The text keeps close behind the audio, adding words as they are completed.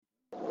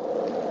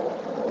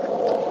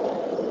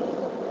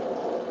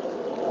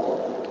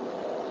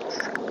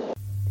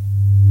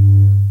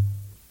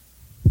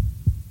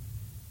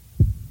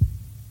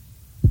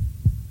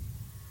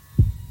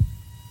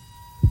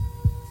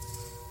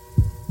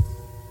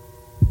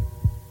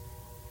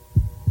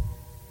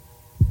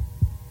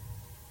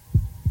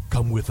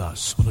Come with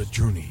us on a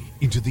journey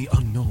into the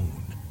unknown,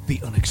 the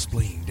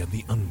unexplained, and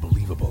the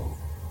unbelievable.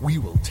 We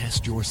will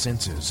test your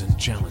senses and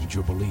challenge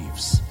your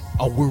beliefs.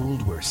 A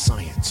world where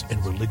science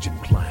and religion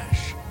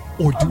clash.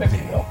 Or do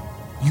they?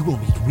 You will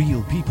meet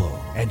real people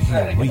and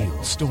hear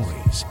real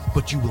stories,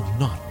 but you will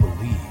not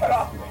believe.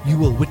 You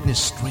will witness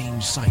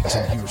strange sights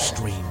and hear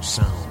strange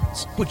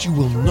sounds, but you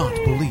will not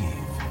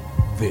believe.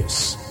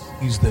 This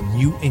is the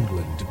New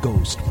England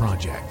Ghost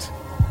Project.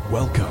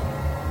 Welcome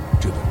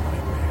to the nightmare.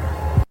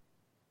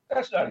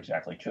 That's not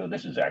exactly true.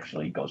 This is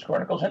actually Ghost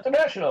Chronicles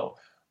International.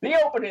 The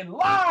opening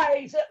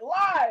lies, it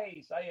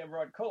lies. I am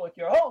Rod Kolick,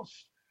 your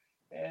host.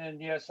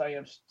 And yes, I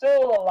am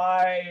still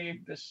alive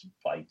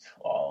despite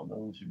all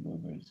those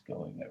rumors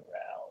going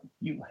around.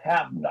 You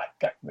have not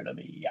got rid of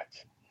me yet.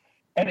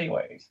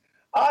 Anyways,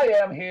 I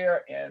am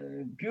here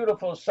in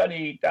beautiful,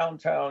 sunny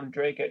downtown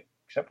Dracut,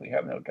 except we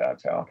have no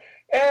downtown.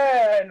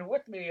 And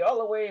with me, all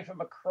the way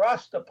from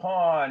across the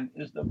pond,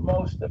 is the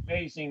most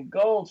amazing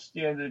gold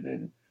standard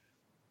in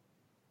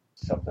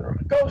something or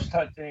ghost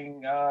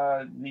hunting,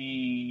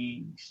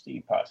 the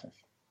Steve Parsons.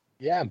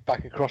 Yeah, I'm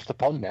back across the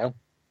pond now.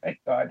 Thank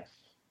God.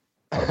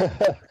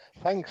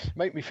 Thanks.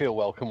 Make me feel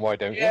welcome, why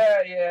don't you?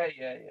 Yeah.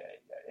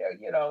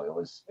 You know, it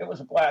was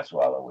a blast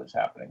while it was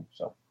happening.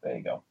 So there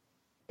you go.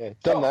 Yeah,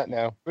 done that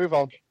now. Move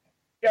on.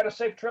 You had a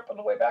safe trip on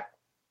the way back?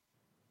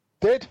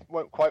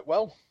 Went quite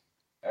well.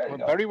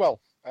 Went very well.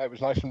 It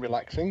was nice and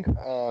relaxing.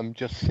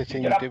 Just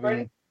sitting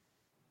doing.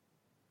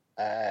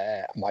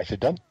 Might have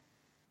done.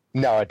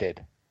 No, I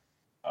did.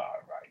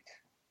 All right.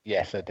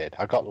 Yes, I did.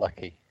 I got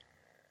lucky.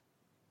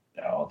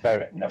 No,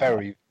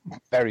 very,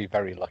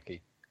 very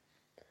lucky.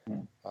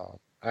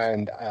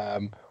 And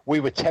we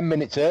were 10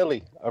 minutes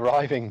early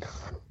arriving.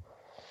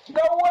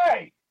 No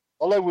way!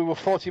 Although we were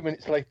 40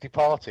 minutes late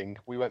departing,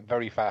 we went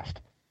very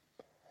fast.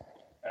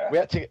 We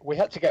had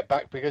to get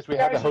back because we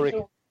had a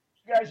hurricane.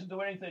 You guys will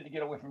do anything to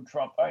get away from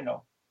Trump, I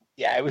know.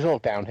 Yeah, it was all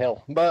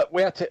downhill. But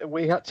we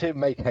had to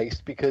make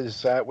haste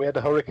because we had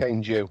a hurricane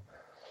due.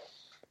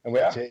 And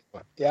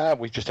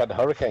we just had a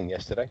hurricane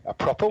yesterday. A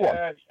proper one.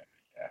 Yeah.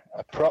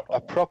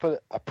 A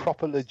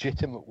proper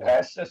legitimate one.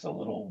 That's just a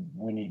little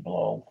windy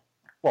blow.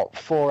 What,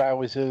 4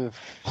 hours of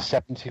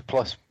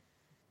 70+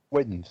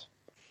 winds?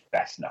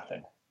 That's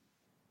nothing.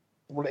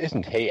 Well, it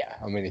isn't here.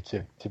 I mean, it's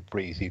a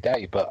breezy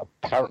day, but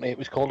apparently it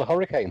was called a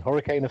hurricane.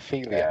 Hurricane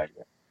Ophelia.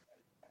 Yeah.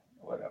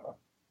 Whatever.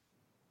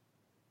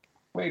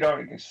 We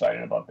don't get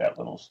excited about that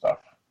little stuff.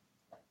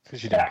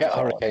 Because you don't get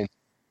hurricanes.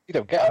 You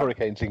don't get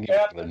hurricanes in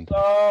England.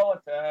 All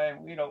the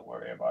time. We don't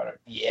worry about it.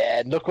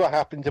 Yeah, look what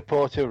happened to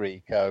Puerto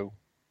Rico.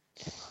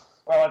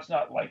 Well, it's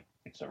not like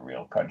it's a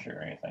real country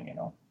or anything, you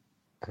know.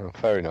 Oh,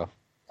 fair enough.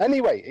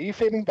 Anyway, are you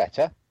feeling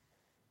better?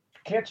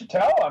 Can't you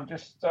tell? I'm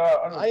just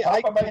on the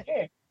top of my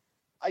game.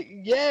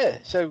 Yeah,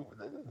 so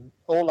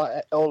all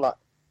that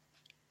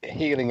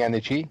healing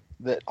energy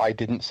that I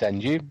didn't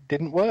send you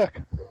didn't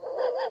work.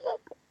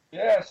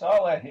 Yes,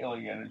 all that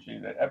healing energy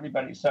that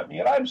everybody sent me.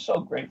 And I'm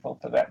so grateful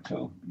for that,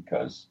 too,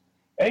 because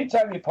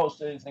anytime you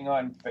post anything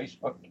on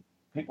Facebook,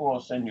 people will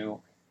send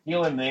you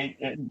healing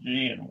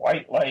energy and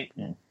white light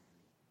and,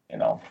 you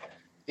know.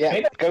 Yeah,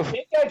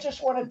 maybe I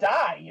just want to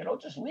die, you know,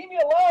 just leave me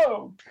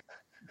alone.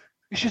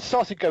 You should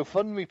start a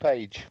GoFundMe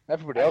page.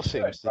 Everybody else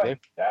seems to do.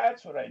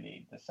 That's what I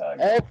need.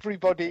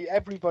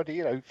 Everybody,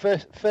 you know,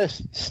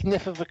 first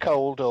sniff of the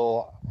cold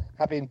or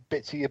having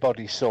bits of your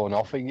body sawn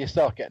off, and you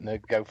start getting a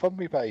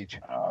GoFundMe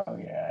page. Oh,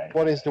 yeah.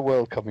 What is the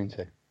world coming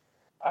to?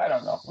 I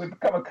don't know. We've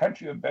become a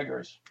country of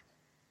beggars.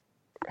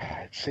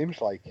 It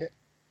seems like it.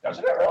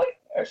 Doesn't it really?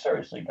 It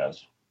seriously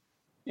does.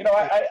 You know,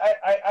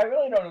 I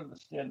really don't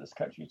understand this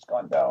country. It's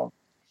gone down.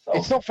 So,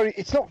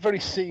 it's not very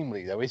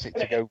seemly though, is it,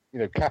 to go, you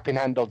know, cap in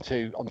hand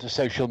onto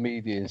social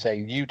media and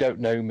saying, you don't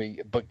know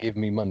me, but give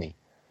me money.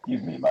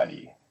 Give me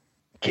money.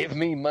 Give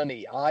me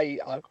money. My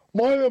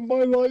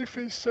life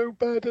is so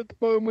bad at the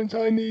moment.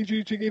 I need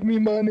you to give me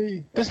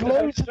money. There's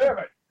loads of them,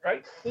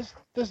 right?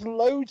 There's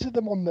loads of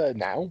them on there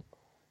now.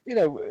 You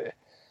know,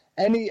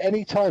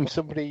 any time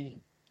somebody.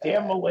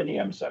 Damn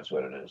millenniums, that's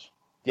what it is.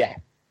 Yeah.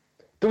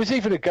 There was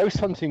even a ghost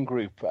hunting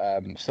group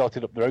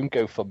started up their own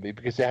GoFundMe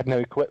because they had no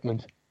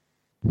equipment.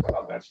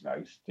 Well, that's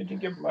nice. Did you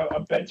give them a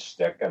bed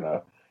stick and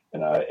a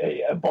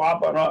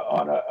bob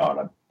on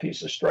a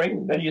piece of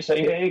string? Then you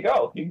say, "Here you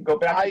go. You can go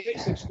back to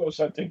basics, go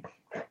something."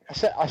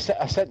 I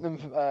sent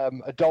them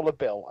a dollar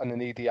bill and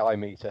an EDI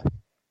meter.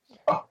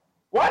 Oh,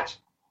 what?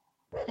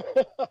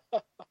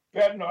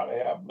 God, not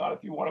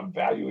if you want to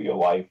value your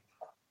life.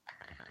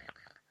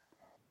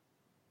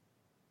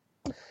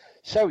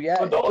 So yeah.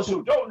 For those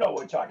who don't know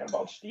what we're talking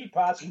about, Steve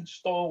Parsons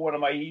stole one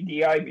of my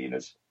EDI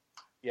meters.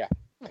 Yeah.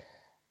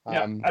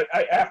 Yeah,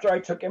 after I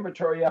took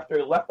inventory, after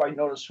he left, I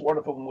noticed one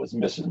of them was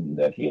missing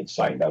that he had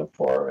signed up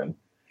for, and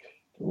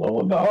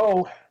lo and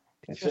behold,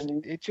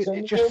 it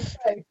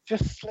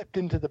just slipped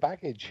into the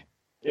baggage.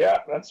 Yeah,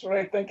 that's what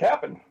I think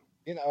happened.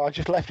 You know, I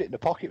just left it in the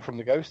pocket from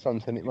the ghost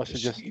hunt, and it must have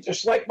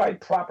just like my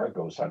proper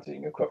ghost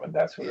hunting equipment.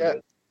 That's what it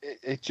is.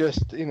 It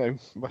just,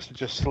 must have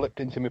just slipped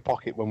into my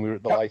pocket when we were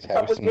at the A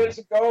lighthouse. couple of years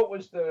ago, it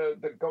was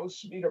the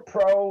Ghost Meter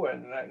Pro,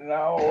 and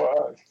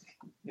now,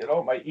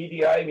 my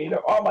EDI meter,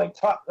 all my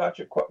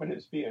top-notch equipment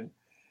is being...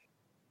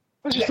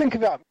 I just think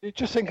of that. You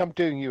just think I'm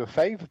doing you a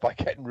favour by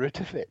getting rid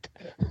of it.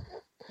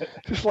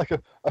 Just like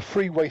a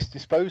free waste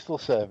disposal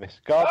service,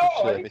 garbage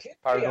service,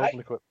 paranormal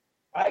equipment.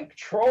 I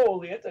troll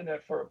the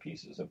internet for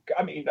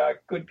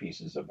good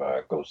pieces of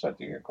ghost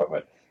hunting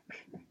equipment.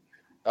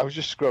 I was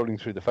just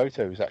scrolling through the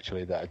photos,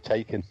 actually, that I'd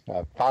taken.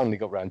 I finally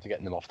got round to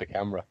getting them off the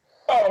camera.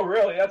 Oh,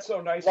 really? That's so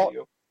nice of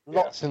you.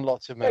 Lots and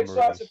lots of memories. Takes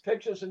lots of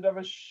pictures and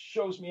never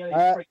shows me any.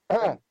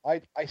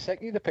 I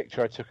sent you the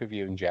picture I took of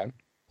you and Jan,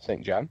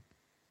 St. Jan.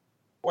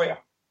 Where?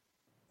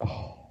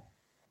 Oh.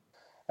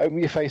 Open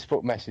your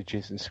Facebook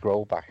messages and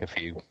scroll back a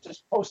few.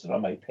 Just post it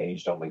on my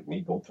page. Don't make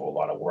me go through a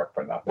lot of work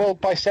for nothing. Well,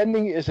 by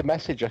sending it as a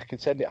message, I can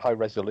send it high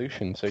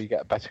resolution, so you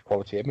get a better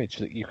quality image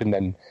that you can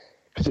then...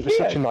 Because it was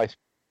such a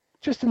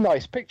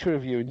nice picture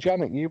of you and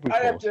Janet Newbury.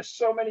 I have just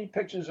so many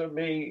pictures of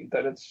me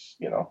that it's,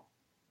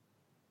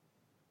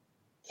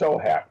 so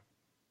happy.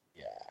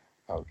 Yeah,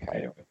 okay.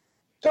 Anyway.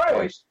 So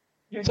anyways,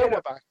 we're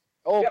back.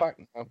 Back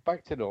now,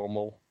 back to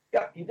normal.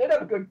 Yeah, you did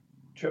have a good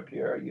trip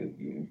here.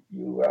 You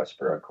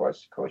Spirit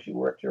Quest, of course, you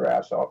worked your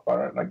ass off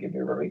on it, and I give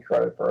you really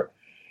credit for it.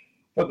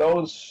 For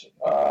those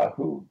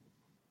who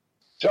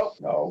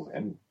don't know,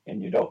 and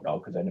you don't know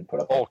because I didn't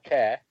put up a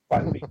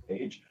Fund Me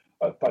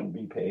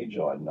page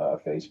on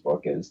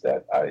Facebook, is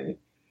that I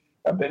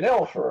have been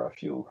ill for a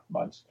few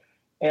months.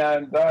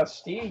 And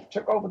Steve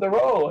took over the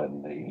role,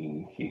 and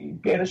he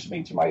banished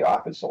me to my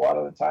office a lot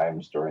of the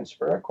times during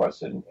Spirit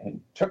Quest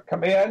and took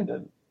command,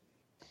 and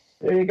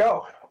there you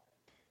go.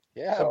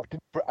 Yeah, so,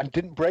 I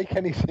didn't break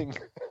anything.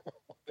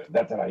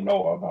 Not that I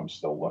know of. I'm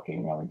still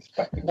looking. I'm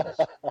expecting this.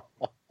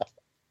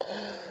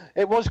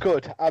 It was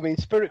good. I mean,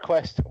 Spirit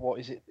Quest, what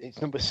is it? It's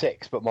number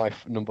 6, but my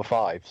number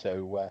 5,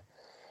 so...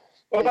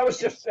 well, that was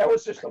just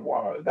the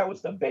one. That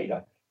was the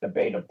beta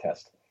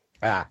test.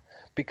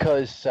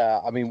 Because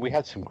we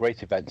had some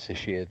great events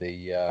this year.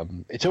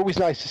 It's always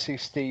nice to see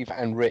Steve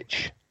and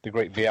Rich, the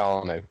great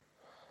Viano,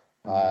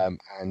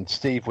 and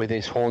Steve with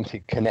his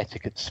haunted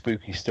Connecticut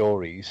spooky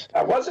stories.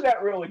 Wasn't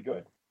that really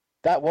good?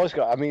 That was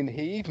good. I mean,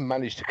 he even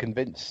managed to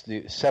convince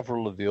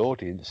several of the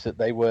audience that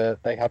they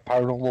had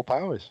paranormal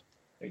powers.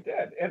 They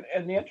did,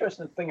 and the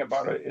interesting thing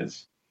about it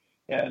is,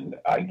 and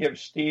I give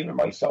Steve and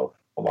myself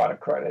a lot of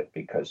credit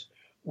because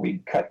we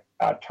cut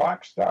our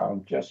talks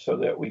down just so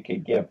that we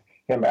could give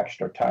him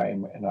extra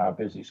time in our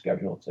busy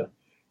schedule to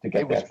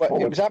get that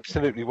forward. It was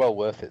absolutely well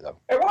worth it, though.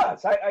 It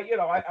was.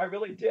 I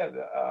really did.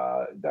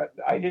 That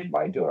I didn't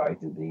mind doing it. I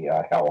did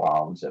the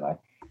Hellhounds, and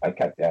I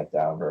cut that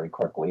down very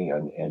quickly.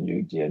 And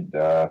you did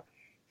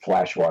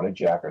Flashwater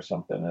Jack or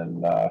something,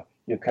 and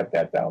you cut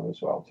that down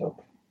as well too.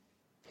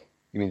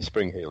 You mean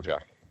Spring Heel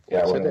Jack?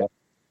 Yeah,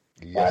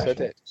 yes, I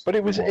did. But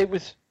it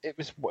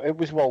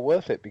was well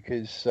worth it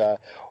because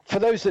for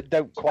those that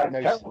don't quite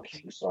know, Carole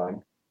King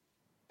song.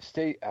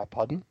 Steve,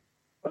 pardon?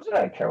 Wasn't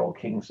that a Carole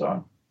King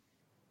song?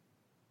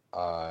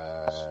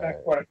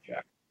 Flashwater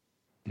Jack.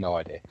 No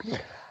idea.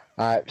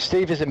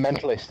 Steve is a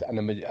mentalist and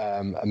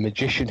a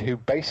magician who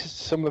bases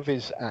some of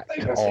his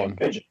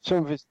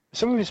some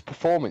of his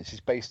performance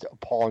is based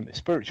upon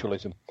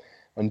spiritualism,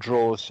 and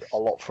draws a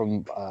lot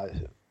from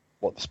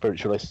what the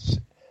spiritualists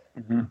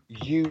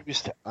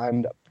used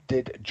and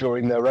did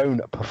during their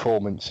own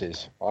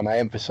performances. And I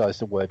emphasize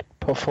the word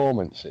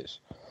performances.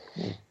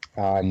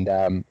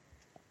 And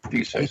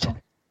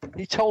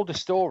he told a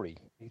story.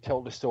 He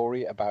told a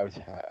story about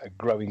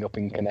growing up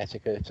in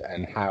Connecticut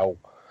and how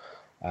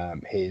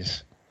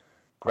his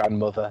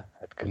grandmother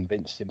had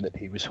convinced him that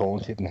he was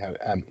haunted and how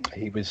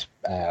he was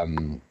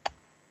had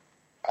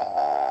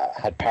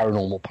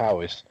paranormal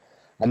powers,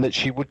 and that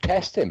she would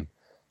test him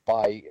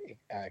by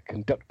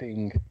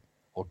conducting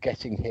or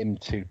getting him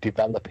to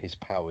develop his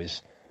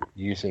powers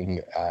using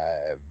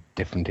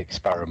different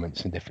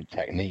experiments and different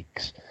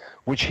techniques,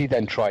 which he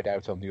then tried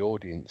out on the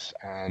audience.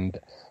 And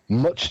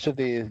much to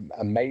the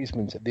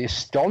amazement, the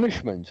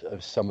astonishment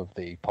of some of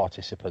the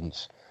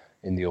participants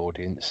in the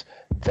audience,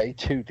 they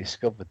too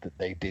discovered that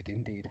they did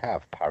indeed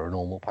have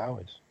paranormal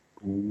powers.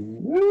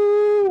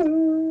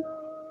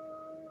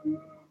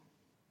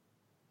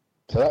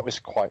 So that was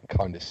quite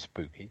kind of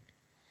spooky.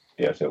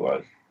 Yes, it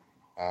was.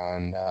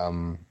 And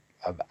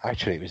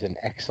actually, it was an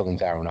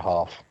excellent hour and a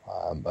half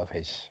of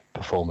his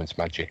performance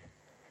magic.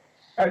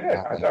 I did.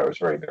 I thought it was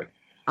very good.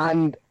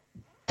 And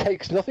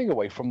takes nothing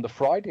away from the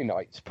Friday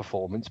night's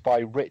performance by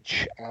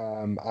Rich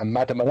and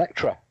Madame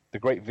Electra, the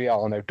great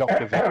Viano,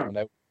 Dr.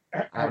 Viano,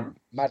 and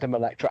Madame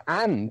Electra,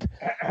 and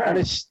an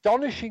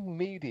astonishing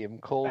medium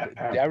called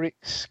Derek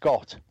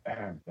Scott,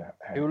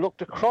 who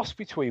looked a cross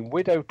between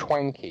Widow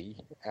Twankey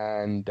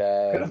and...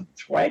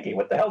 Twankey?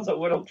 What the hell's a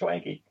Widow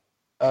Twankey?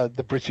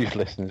 The British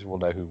listeners will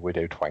know who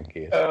Widow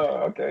Twankey is.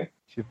 Oh, okay.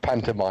 She's a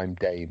pantomime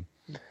dame.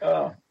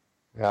 Oh.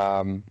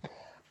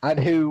 And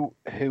who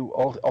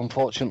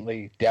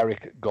unfortunately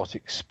Derek got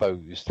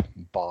exposed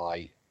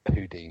by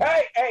Houdini.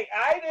 Hey,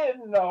 I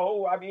didn't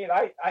know. I mean,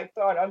 I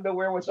thought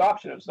underwear was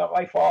optional. It's not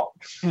my fault.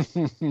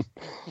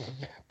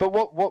 But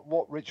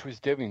what Rich was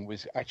doing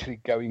was actually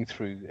going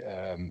through.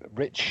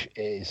 Rich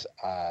is.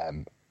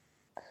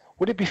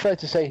 Would it be fair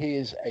to say he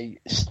is a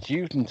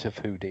student of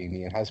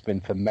Houdini and has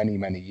been for many,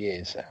 many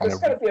years? There's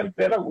got to be a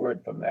better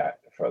word for that.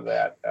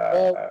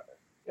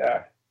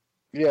 Yeah.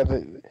 Yeah,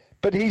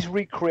 but he's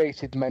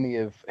recreated many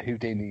of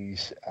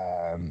Houdini's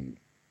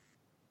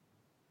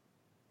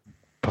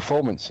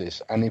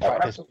performances, and in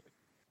fact,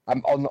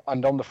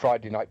 on the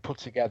Friday night, put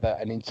together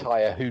an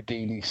entire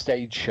Houdini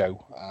stage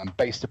show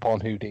based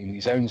upon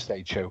Houdini's own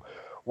stage show,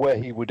 where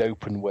he would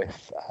open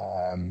with.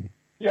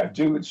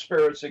 Do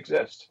spirits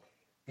exist?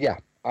 Yeah,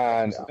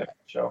 and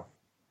show.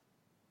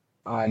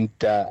 And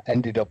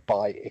ended up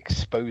by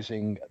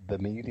exposing the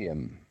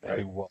medium, right,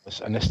 who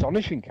was an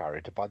astonishing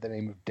character by the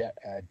name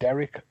of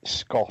Derek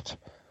Scott.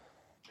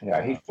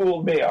 Yeah, he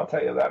fooled me. I'll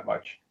tell you that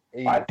much.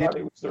 I thought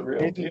he was the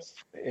real deal.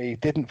 He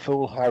didn't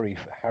fool Harry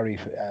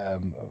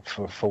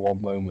for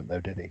one moment, though,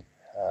 did he?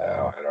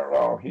 No, I don't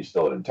know. He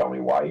still didn't tell me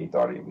why he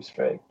thought he was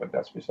fake, but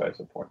that's besides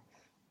the point.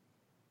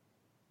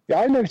 Yeah,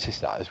 I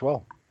noticed that as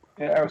well.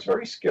 Yeah, it was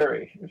very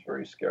scary. It was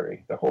very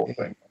scary, the whole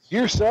thing.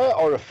 You, sir,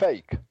 are a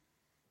fake.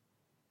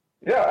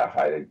 Yeah,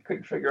 I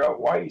couldn't figure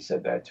out why he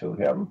said that to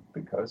him,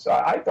 because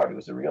I thought he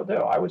was the real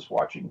deal. I was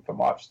watching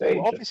from off stage.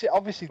 Well,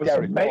 obviously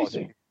Derek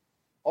amazing. Was.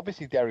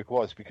 Obviously Derek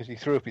was, because he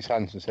threw up his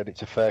hands and said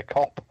it's a fair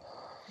cop.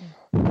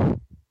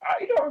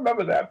 I don't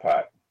remember that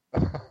part.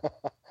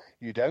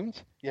 You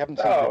don't? You haven't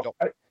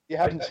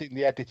seen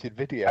the edited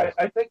video.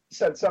 I think he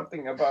said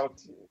something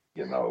about, it's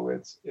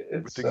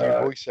with the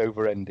new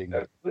voiceover ending.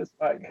 It's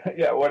like,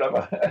 yeah,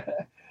 whatever.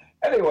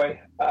 Anyway,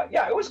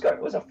 it was good.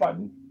 It was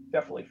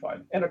definitely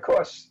fun. And of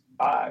course,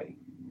 I,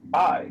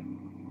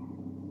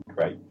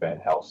 Greg Van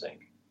Helsing,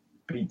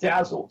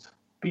 bedazzled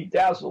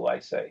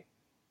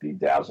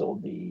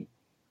the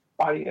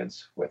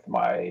audience with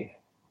my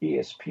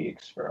ESP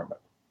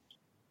experiment.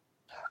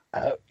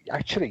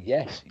 Actually,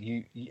 yes.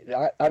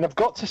 And I've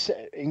got to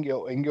say, in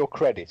your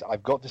credit,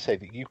 I've got to say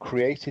that you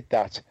created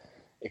that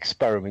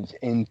experiment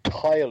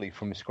entirely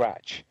from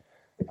scratch.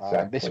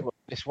 Exactly.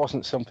 This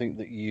wasn't something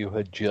that you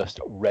had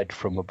just read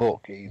from a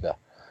book either.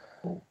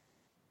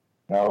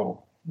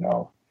 No.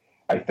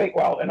 I think,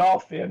 well, in all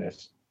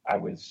fairness, I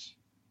was,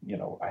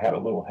 I had a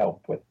little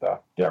help with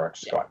Derek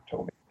Scott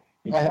told me.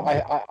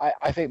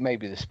 I think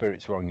maybe the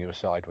spirits were on your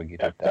side when you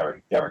did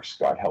that. Derek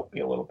Scott helped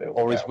me a little bit.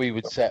 Or as we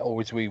would say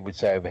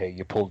over here,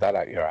 you pulled that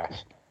out your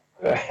ass.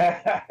 Not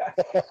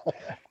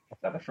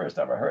the first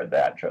time I heard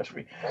that. Trust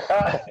me.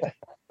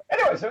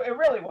 Anyway, so it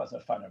really was a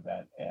fun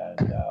event,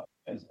 and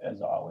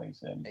as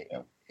always, and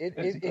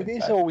it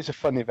is always a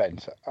fun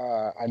event,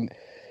 and.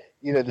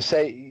 They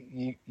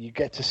say you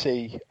get to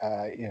see,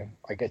 I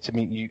get to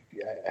meet you,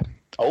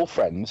 old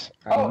friends.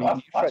 And meet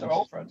new friends. Of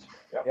old friends.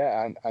 Yep.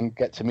 Yeah, and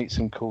get to meet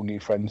some cool new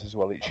friends as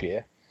well each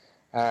year.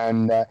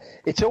 And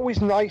it's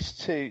always nice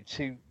to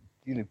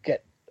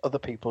get other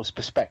people's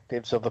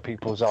perspectives, other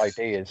people's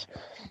ideas.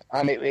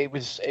 And it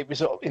was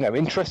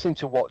interesting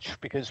to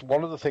watch, because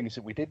one of the things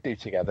that we did do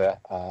together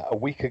a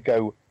week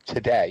ago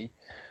today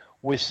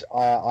was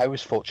I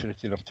was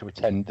fortunate enough to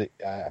attend the.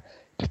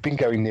 It's been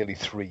going nearly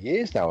 3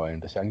 years now, I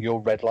understand,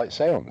 your Red Light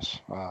Seance.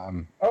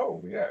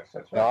 Oh, yes,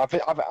 that's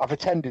right. I've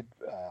attended,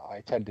 I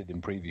attended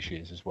in previous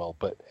years as well,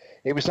 but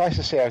it was nice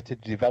to see how it had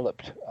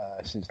developed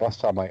since last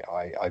time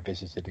I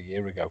visited a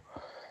year ago.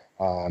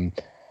 And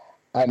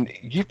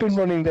you've been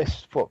running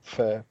this,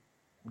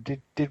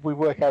 did we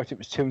work out it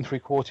was 2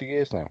 3/4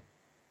 years now?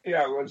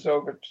 Yeah, it was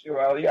over, 2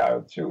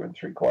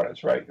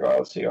 3/4, right. Well,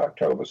 let's see,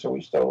 October, so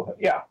we still,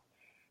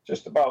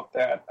 just about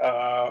that,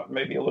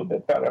 maybe a little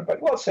bit better,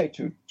 but let's say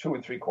 2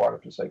 3/4 for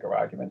the sake of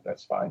argument.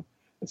 That's fine.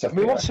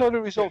 What sort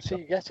of results are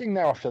you getting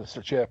now after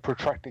such a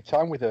protracted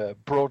time with a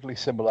broadly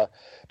similar?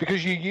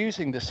 Because you're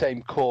using the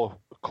same core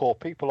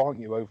people, aren't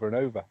you, over and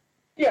over?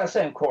 Yeah,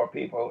 same core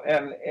people,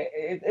 and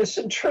it's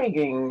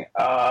intriguing.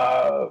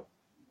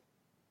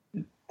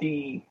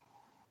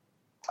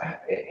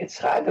 It's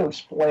hard to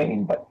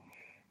explain, but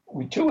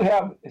we do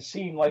have. It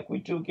seems like we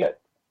do get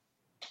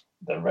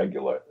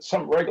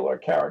some regular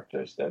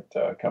characters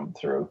that come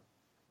through,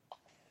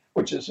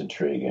 which is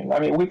intriguing. I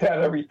mean, we've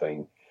had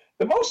everything.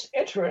 The most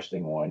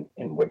interesting one,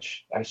 in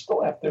which I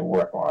still have to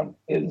work on,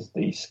 is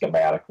the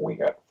schematic we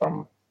got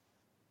from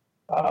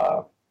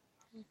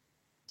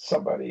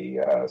somebody,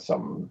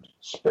 some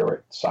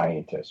spirit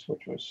scientist,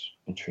 which was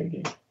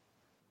intriguing.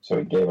 So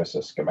he gave us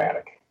a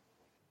schematic.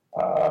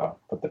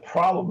 But the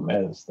problem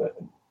is that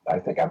I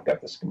think I've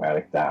got the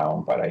schematic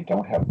down, but I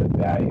don't have the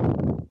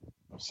value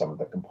of some of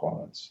the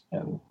components,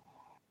 and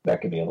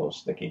that can be a little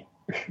sticky.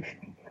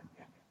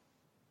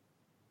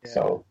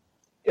 So,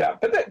 yeah,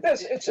 but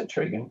it's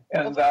intriguing.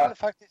 And the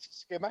fact it's a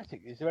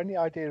schematic, is there any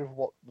idea of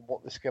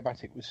what the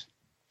schematic was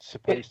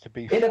supposed to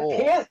be for?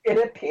 It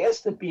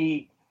appears to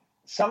be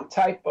some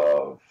type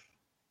of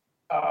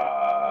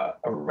a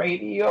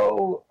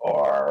radio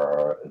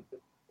or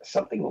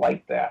something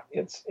like that.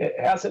 It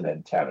has an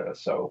antenna,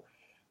 so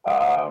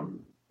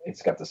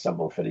it's got the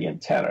symbol for the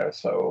antenna,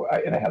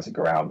 and it has a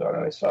ground on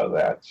it. I saw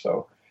that,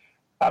 so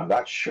I'm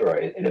not sure.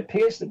 It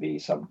appears to be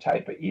some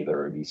type of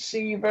either a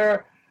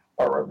receiver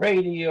or a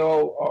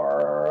radio,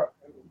 or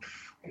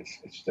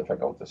it's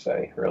difficult to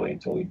say really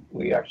until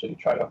we actually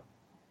try to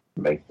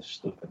make the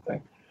stupid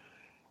thing.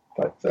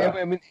 But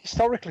I mean,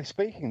 historically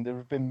speaking, there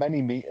have been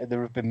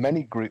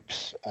many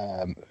groups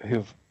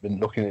who've been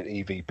looking at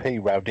EVP,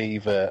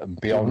 Raudiva,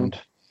 and beyond,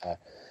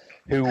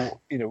 who,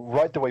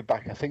 right the way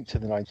back, I think, to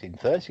the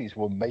 1930s,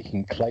 were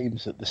making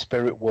claims that the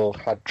spirit world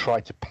had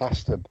tried to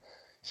pass them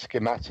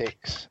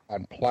schematics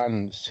and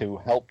plans to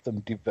help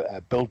them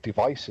build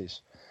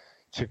devices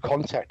to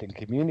contact and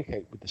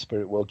communicate with the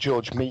spirit world.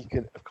 George Meek,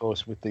 of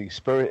course, with the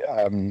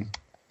Spiricon.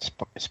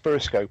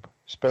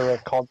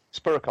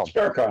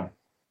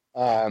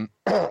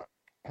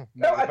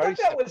 No, I thought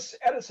that was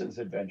Edison's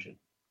invention.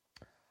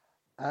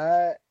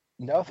 No,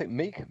 I think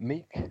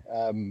Meek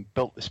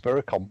built the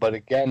Spiricon, but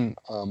again,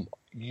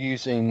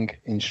 using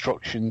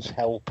instructions,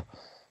 help,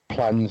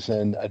 plans,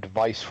 and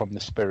advice from the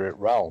spirit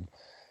realm.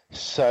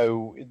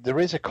 So there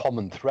is a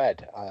common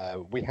thread.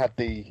 We had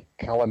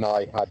Cal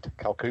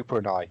Cooper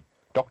and I,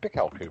 Dr.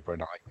 Cal Cooper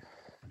and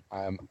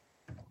I,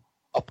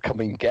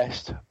 upcoming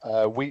guest.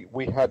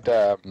 We had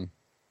a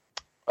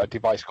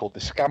device called the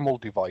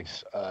Scammell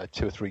device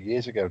 2 or 3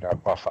 years ago now,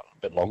 a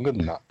bit longer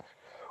than that,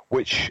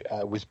 which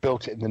was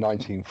built in the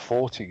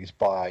 1940s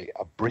by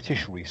a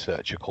British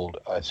researcher called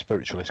a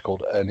spiritualist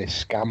called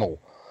Ernest Scammell.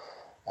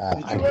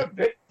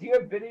 Do you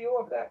have video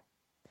of that?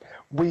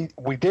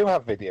 We do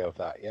have video of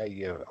that. Yeah,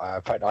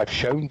 in fact, I've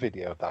shown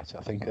video of that.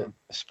 I think at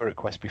Spirit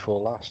Quest before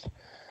last.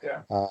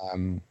 Yeah.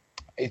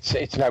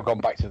 It's now gone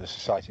back to the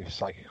Society for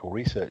Psychical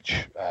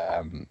Research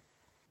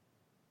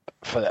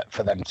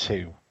for them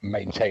to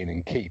maintain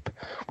and keep,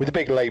 with a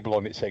big label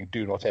on it saying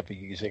 "Do not ever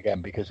use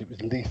again," because it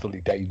was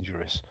lethally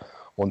dangerous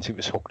once it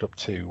was hooked up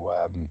to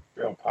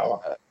real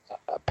power.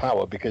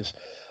 Power, because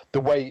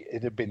the way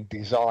it had been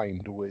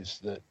designed was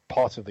that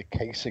part of the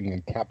casing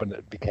and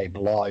cabinet became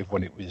live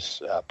when it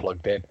was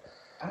plugged in.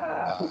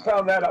 Who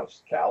found that out,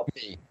 Cal?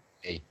 Me.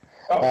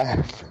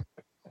 Oh.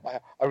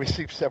 I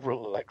received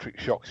several electric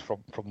shocks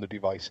from the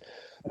device,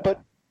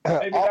 but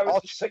maybe that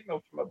was a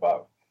signal from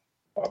above.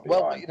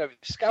 Well,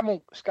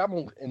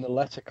 Scammell in the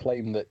letter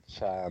claimed that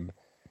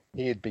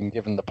he had been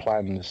given the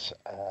plans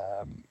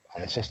and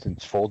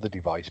assistance for the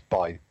device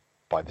by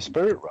the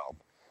spirit realm.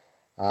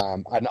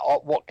 And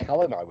what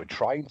Cal and I were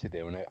trying to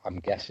do, and I'm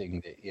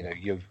guessing that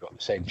you've got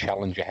the same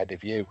challenge ahead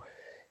of you,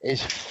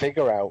 is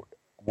figure out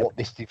what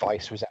this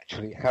device was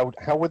actually.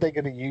 How were they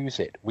going to use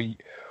it? We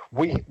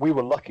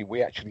were lucky;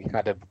 we actually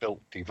had a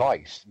built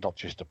device, not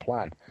just a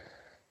plan.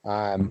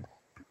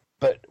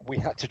 But we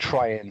had to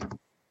try and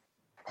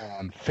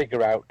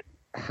figure out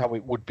how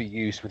it would be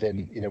used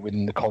within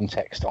the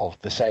context of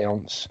the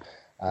séance,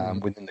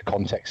 within the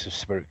context of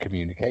spirit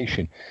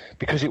communication,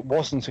 because it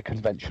wasn't a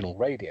conventional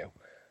radio.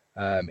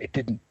 It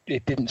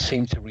didn't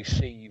seem to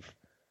receive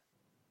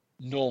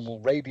normal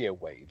radio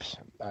waves.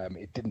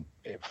 It didn't,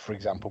 for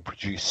example,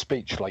 produce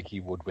speech like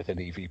you would with an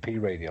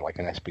EVP radio, like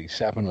an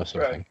SB7 or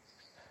something.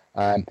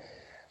 Right.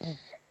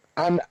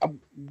 And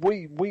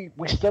we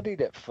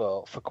studied it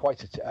for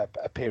quite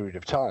a period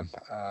of time,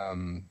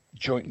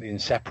 jointly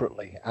and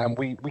separately, and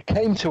we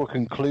came to a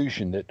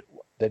conclusion that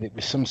it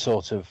was some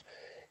sort of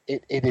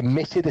it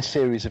emitted a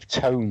series of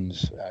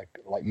tones,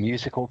 like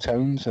musical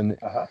tones, and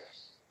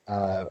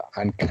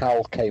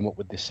Cal came up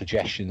with this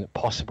suggestion that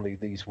possibly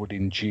these would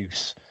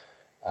induce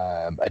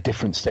a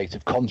different state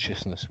of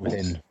consciousness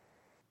within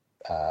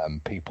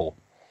people.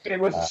 It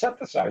was a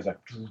synthesizer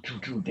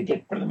to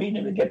get for the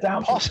meaning to get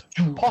down.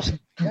 Possibly,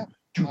 yeah.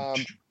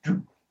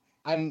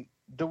 And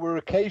there were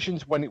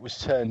occasions when it was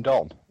turned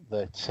on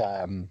that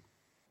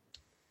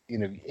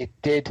it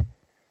did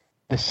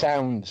the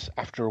sounds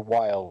after a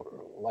while,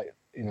 like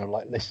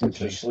listening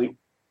to sleep.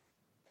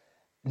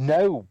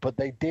 No, but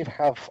they did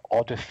have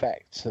odd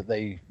effects that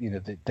they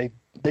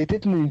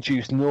didn't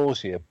induce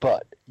nausea,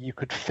 but you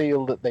could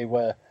feel that they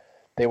were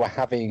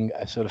having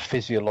a sort of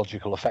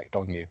physiological effect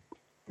on you.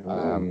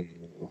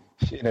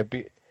 Could it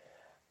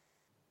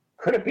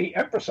be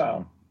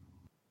infrasound?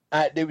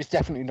 It was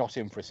definitely not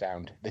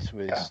infrasound. This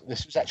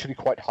was actually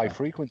quite high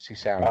frequency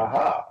sound.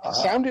 It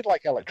sounded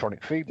like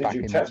electronic feedback.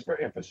 Did you test for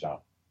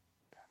infrasound?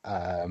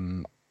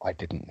 I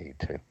didn't need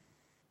to.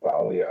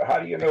 Well, how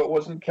do you know it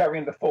wasn't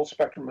carrying the full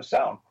spectrum of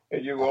sound?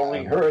 And you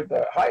only heard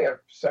the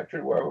higher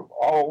section where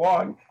all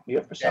along the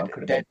infrasound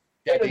could have been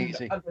dead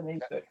easy.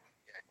 Underneath it.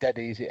 Dead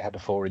easy. It had a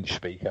 4-inch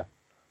speaker.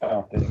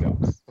 Oh, there you go.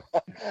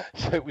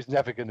 So it was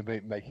never going to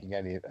be making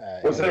any.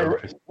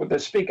 Would the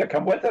speaker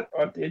come with it,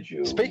 or did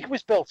you? Speaker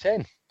was built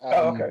in.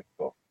 Okay,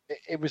 cool.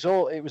 It was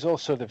all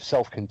sort of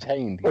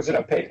self-contained. Was it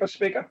a paper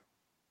speaker?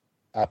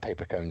 A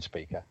paper cone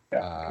speaker.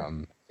 Yeah.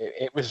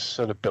 It was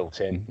sort of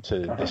built in to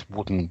this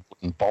wooden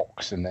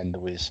box, and then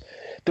there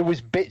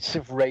was bits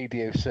of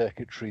radio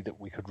circuitry that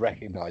we could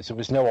recognise. There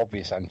was no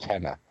obvious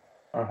antenna,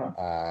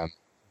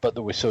 but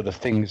there were sort of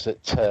things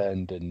that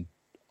turned and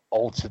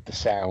altered the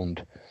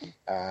sound.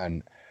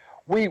 And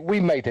we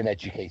made an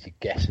educated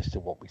guess as to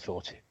what we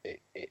thought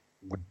it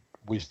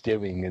was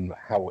doing and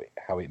how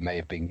it may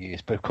have been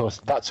used. But of course,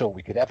 that's all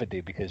we could ever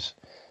do, because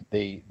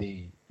the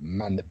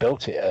man that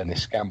built it,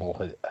 Ernest Scammell,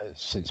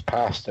 has since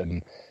passed,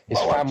 and his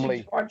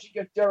family. Why don't you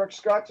get Derek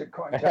Scott to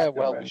contact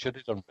well, him? we should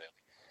have done, really.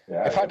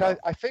 Yeah, in fact,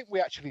 I think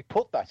we actually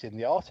put that in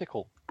the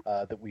article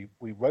that we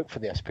wrote for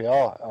the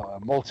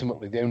SPR.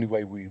 Ultimately, the only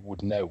way we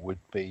would know would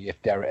be if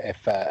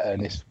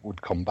Ernest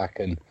would come back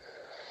and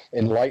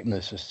enlighten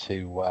us as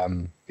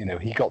to,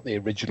 he got the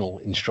original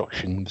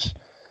instructions.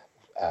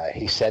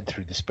 He said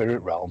through the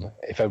spirit realm.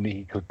 If only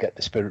he could get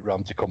the spirit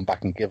realm to come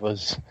back and give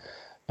us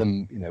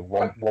them,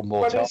 one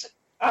more time.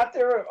 Aren't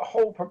there a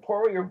whole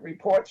potpourri of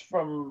reports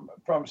from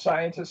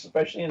scientists,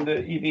 especially in the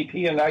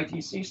EVP and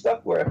ITC stuff,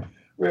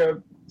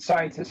 where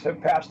scientists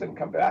have passed and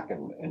come back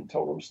and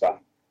told them stuff?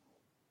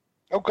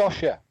 Oh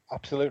gosh, yeah,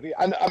 absolutely,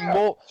 and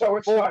more. So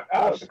it's not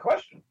out of the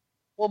question.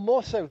 Well,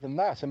 more so than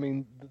that. I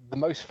mean, the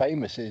most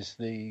famous is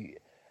there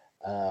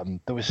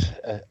was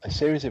a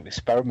series of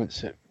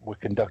experiments that were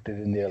conducted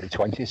in the early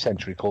 20th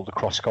century called the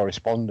cross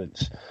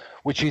correspondence,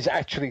 which is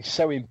actually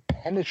so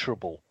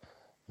impenetrable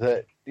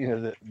that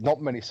that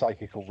not many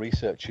psychical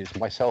researchers,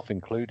 myself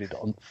included,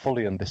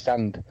 fully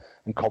understand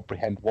and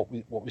comprehend what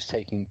was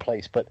taking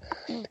place. But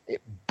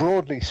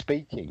broadly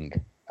speaking,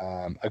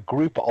 a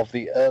group of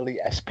the early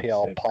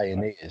SPR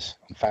pioneers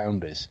and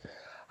founders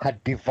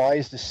had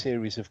devised a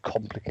series of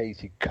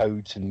complicated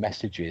codes and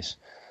messages,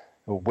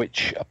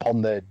 which,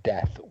 upon their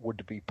death,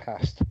 would be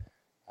passed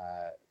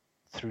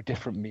through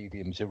different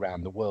mediums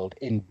around the world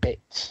in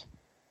bits,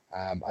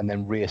 and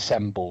then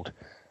reassembled.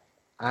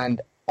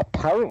 And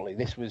apparently,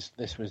 this was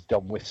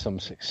done with some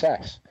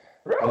success.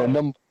 Really?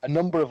 And a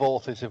number of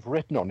authors have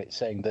written on it,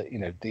 saying that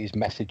these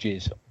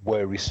messages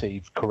were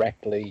received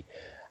correctly,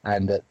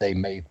 and that they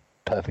made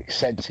perfect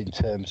sense in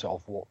terms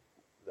of what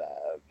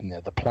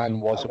the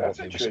plan was and what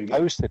they were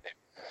supposed to do.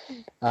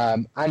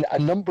 And a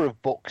number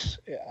of books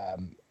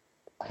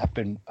have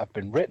been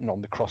written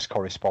on the cross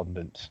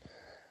correspondence.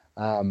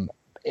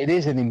 It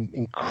is an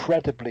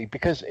incredibly,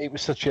 because it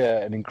was such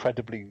an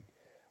incredibly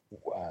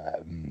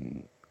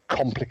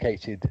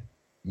complicated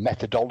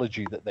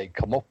methodology that they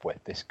come up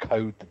with, this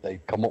code that they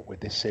come up with,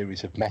 this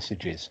series of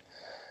messages,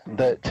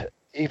 that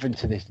even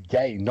to this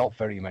day, not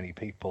very many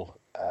people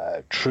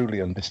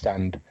truly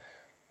understand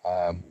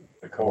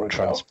what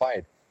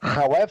transpired.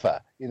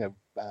 However,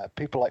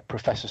 people like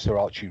Professor Sir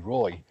Archie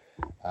Roy,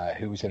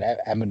 who was an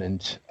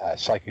eminent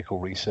psychical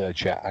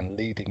researcher and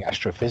leading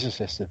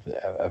astrophysicist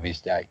of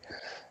his day,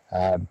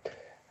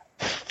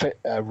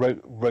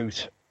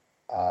 wrote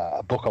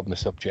a book on the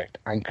subject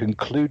and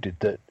concluded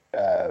that,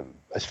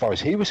 as far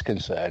as he was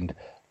concerned,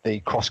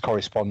 the cross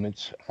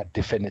correspondence had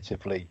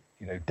definitively,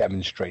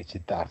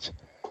 demonstrated that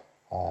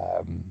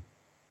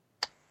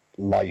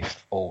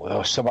life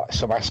or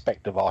some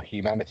aspect of our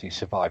humanity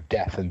survived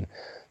death, and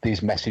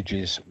these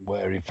messages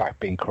were in fact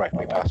being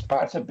correctly passed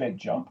back. That's a big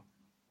jump.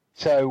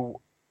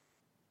 So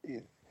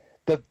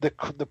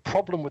the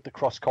problem with the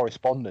cross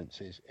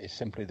correspondence is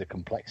simply the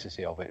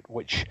complexity of it,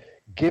 which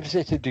gives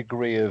it a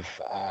degree of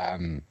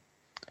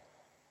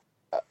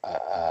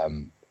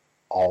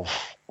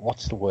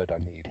what's the word I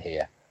need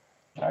here?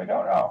 I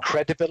don't know.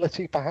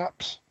 Credibility,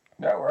 perhaps.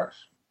 That works.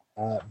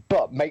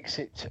 But makes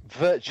it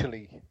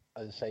virtually,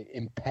 as I say,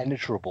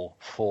 impenetrable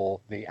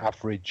for the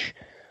average,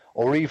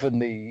 or even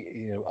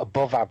the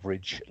above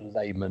average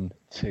layman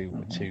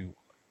to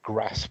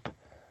grasp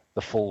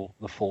the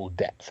full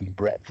depth and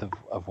breadth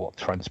of what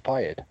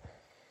transpired.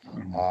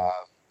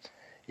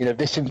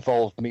 This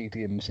involved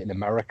mediums in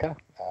America,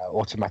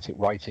 automatic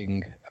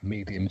writing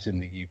mediums in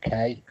the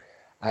UK,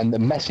 and the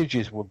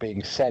messages were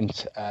being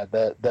sent.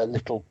 The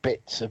little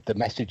bits of the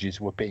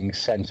messages were being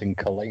sent and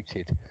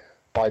collated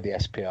by the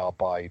SPR,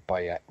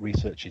 by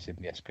researchers in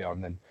the SPR,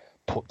 and then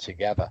put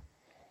together.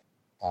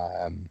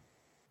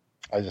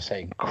 As I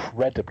say,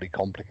 incredibly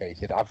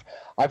complicated.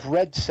 I've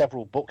read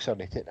several books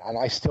on it, and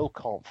I still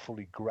can't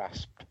fully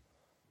grasp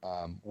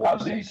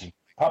what. Are these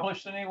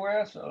published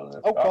anywhere? So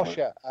gosh,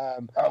 yeah.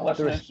 Our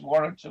listeners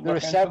wanted to. There are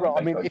several.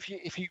 I mean, if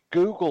you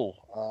Google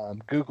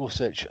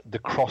search the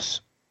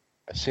cross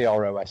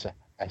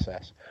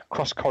CROSS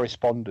cross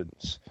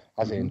correspondence,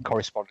 as in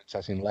correspondence,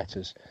 as in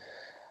letters.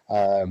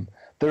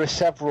 There are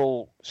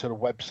several sort of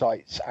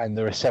websites, and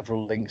there are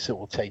several links that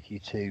will take you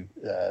to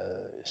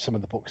some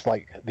of the books,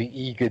 like The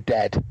Eager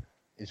Dead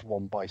is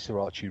one by Sir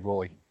Archie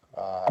Roy.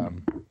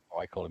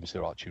 I call him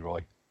Sir Archie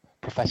Roy,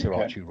 Professor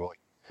Archie Roy.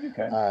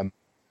 Okay.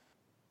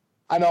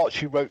 And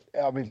Archie wrote,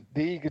 The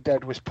Eager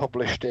Dead was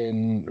published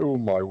in, oh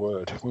my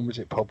word, when was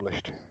it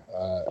published?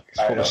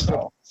 It's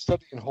called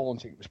Study in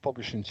Haunting. It was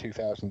published in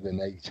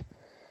 2008.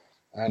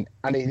 And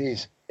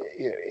it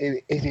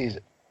is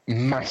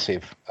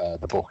massive,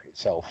 the book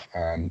itself,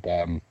 and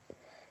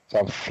so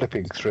I'm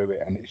flipping through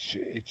it, and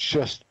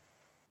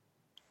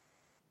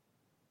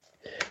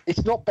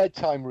it's not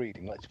bedtime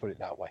reading, let's put it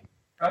that way.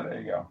 Oh,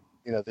 there you go.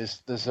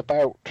 There's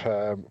about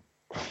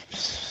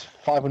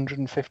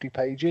 550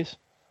 pages,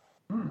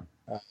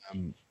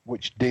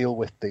 which deal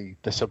with the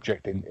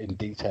subject in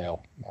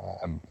detail.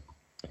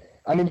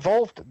 And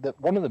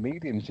one of the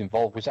mediums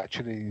involved was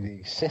actually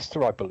the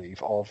sister, I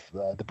believe, of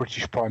the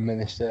British Prime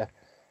Minister,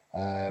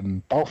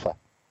 Balfour.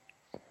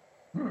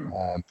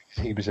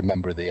 He was a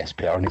member of the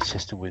SPR, and his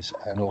sister was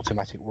an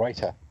automatic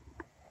writer.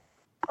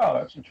 Oh,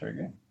 that's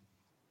intriguing.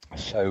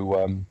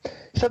 So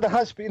there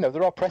has been,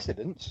 there are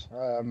precedents,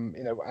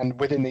 and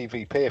within the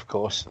EVP, of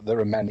course, there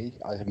are many.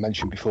 I have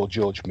mentioned before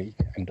George Meek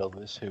and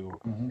others who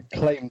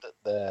claimed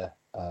that their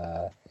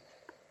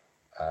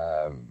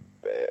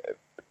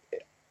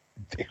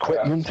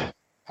equipment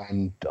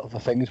and other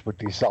things were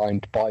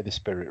designed by the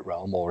spirit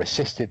realm, or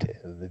assisted.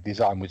 The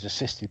design was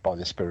assisted by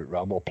the spirit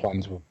realm, or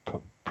plans were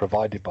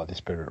provided by the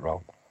spirit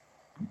realm.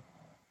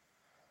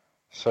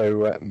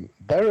 So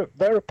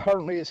they're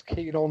apparently as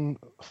keen on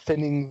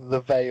thinning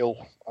the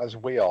veil as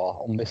we are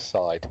on this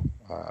side.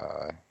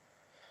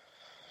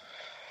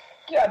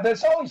 Yeah,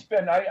 there's always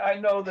been. I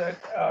know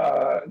that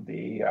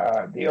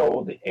the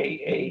old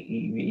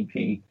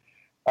AAEVP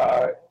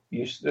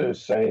used to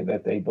say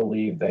that they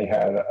believed they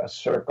had a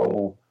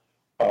circle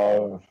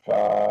of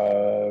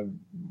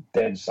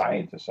dead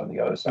scientists on the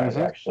other side,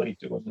 actually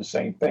doing the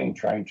same thing,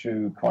 trying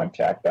to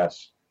contact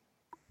us.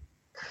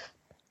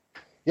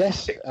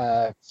 Yes,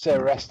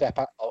 Sarah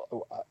Estep,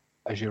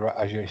 as you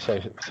so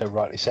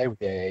rightly say, with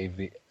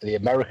the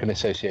American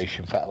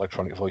Association for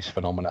Electronic Voice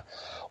Phenomena,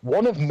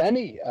 one of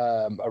many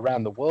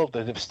around the world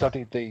that have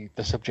studied the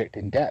subject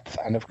in depth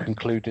and have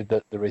concluded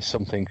that there is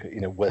something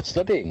worth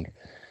studying,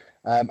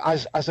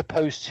 as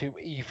opposed to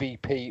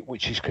EVP,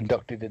 which is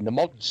conducted in the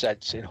modern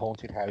sense in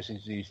haunted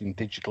houses using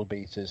digital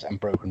meters and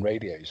broken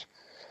radios.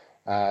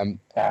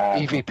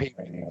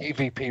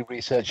 EVP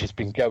research has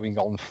been going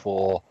on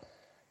for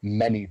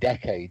many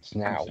decades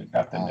now.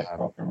 Nothing that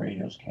broken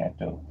radios can't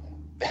do.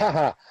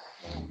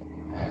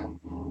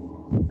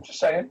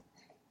 Just saying.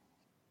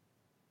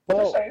 Well,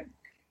 Just saying.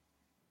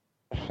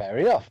 Fair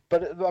enough,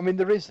 but I mean,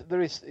 there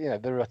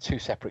are two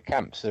separate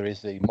camps. There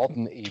is the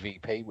modern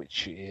EVP,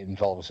 which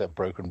involves a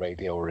broken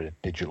radio or a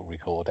digital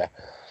recorder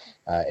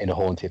in a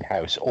haunted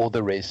house, or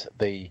there is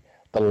the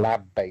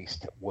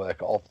lab-based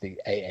work of the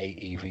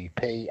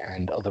AAEVP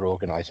and other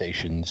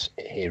organisations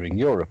here in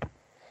Europe.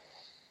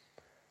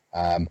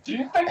 Do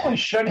you think we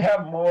should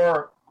have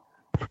more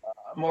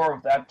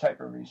of that type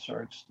of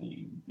research,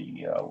 the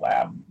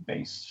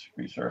lab-based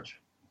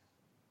research?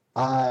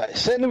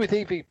 Certainly with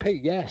EVP,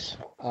 yes,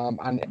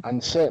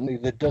 and certainly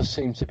there does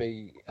seem to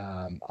be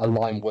a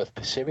line worth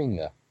pursuing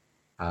there.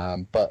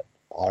 But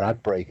our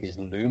ad break is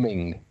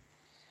looming.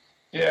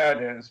 Yeah,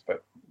 it is,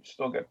 but you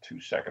still got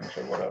 2 seconds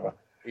or whatever.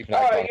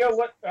 All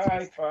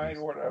right,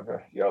 fine,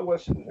 whatever. You're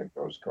listening to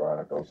Ghost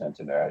Chronicles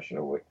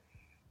International.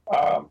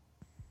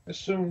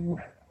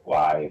 Assume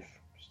live,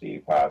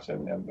 Steve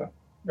Hassan and the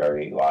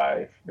very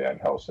live Van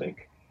Helsing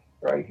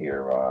right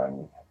here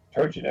on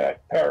Turgenet,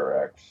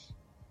 Pararex,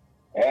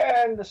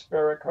 and the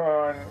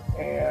Spiricon,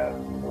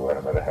 and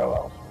whatever the hell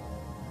else.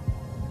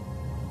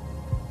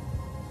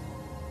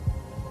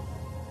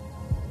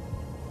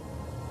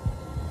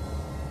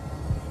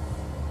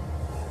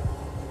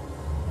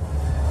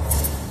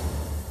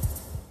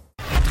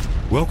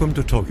 Welcome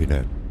to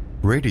TogiNet,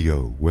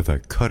 radio with a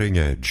cutting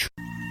edge.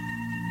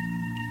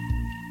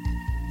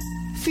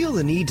 Feel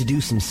the need to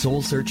do some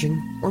soul searching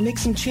or make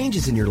some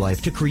changes in your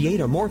life to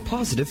create a more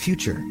positive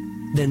future?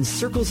 Then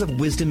Circles of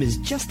Wisdom is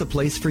just the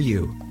place for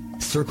you.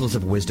 Circles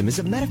of Wisdom is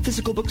a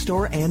metaphysical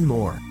bookstore and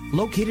more,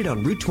 located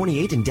on Route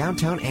 28 in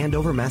downtown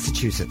Andover,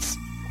 Massachusetts.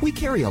 We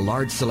carry a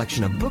large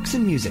selection of books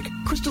and music,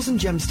 crystals and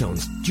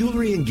gemstones,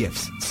 jewelry and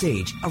gifts,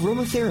 sage,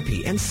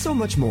 aromatherapy, and so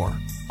much more,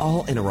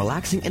 all in a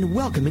relaxing and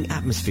welcoming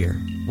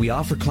atmosphere. We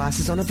offer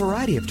classes on a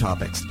variety of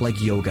topics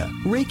like yoga,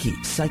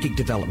 Reiki, psychic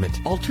development,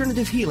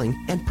 alternative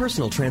healing, and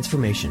personal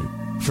transformation.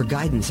 For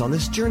guidance on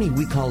this journey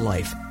we call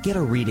life, get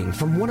a reading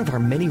from one of our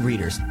many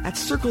readers at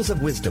Circles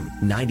of Wisdom,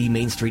 90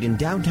 Main Street in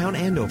downtown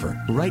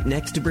Andover, right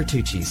next to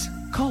Bertucci's.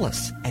 Call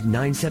us at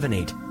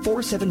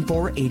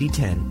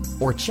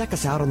 978-474-8010 or check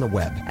us out on the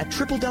web at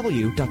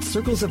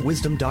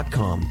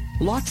www.circlesofwisdom.com.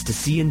 Lots to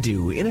see and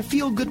do in a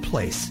feel-good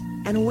place,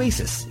 an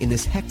oasis in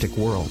this hectic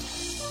world.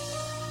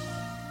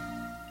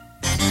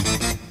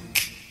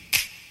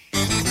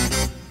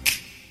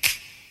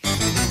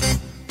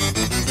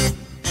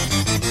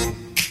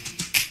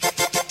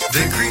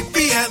 They're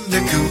creepy and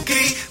they're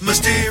kooky,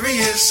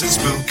 mysterious and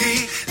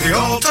spooky. They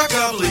all talk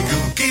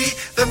gobbledygooky,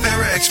 the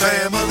Parax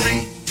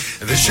family.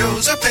 The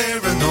shows are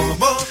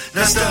paranormal,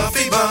 not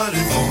stuffy but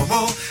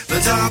informal. The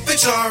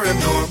topics are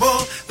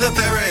abnormal, the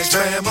Parax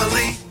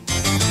family.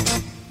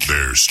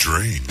 They're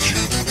strange,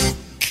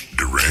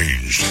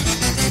 deranged,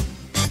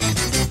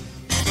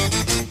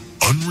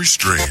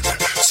 unrestrained.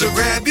 So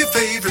grab your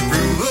favorite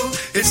brew,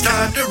 it's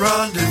time to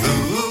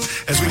rendezvous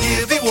as we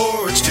give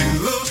awards to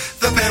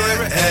the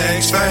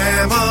Parax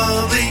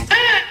family.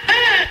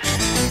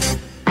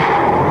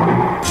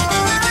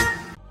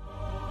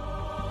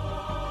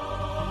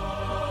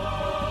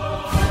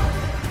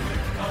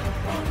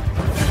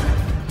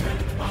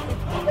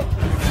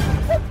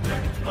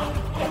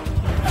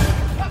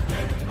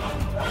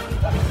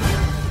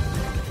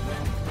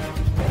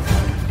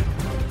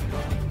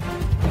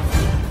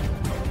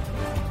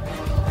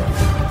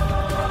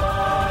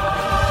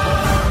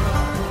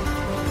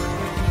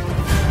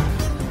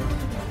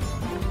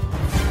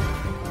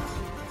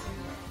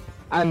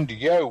 And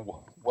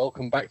yo,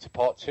 welcome back to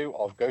part 2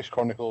 of Ghost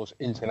Chronicles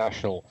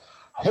International,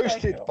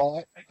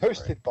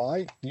 hosted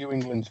by New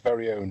England's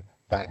very own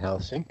Van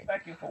Helsing.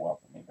 Thank you for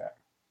welcoming me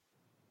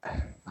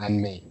back.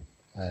 And me,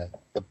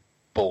 the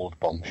bald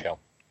bombshell,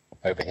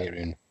 over here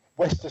in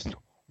westest,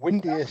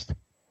 windiest,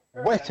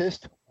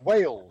 wettest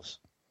Wales.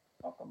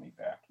 Welcome me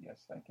back.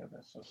 Yes, thank you.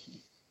 That's so sweet.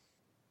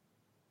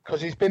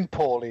 Because he's been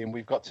poorly, and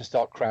we've got to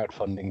start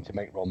crowdfunding to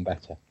make Ron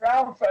better.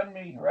 Crowdfund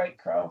me, right?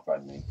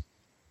 Crowdfund me.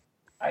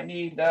 I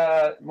need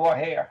more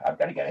hair. I've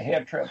got to get a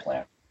hair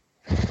transplant.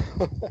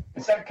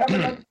 Is that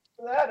coming up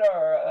for that,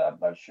 or I'm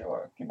not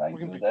sure. Can I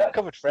do that?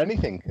 Covered for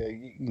anything.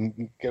 You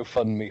can go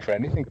fund me for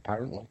anything,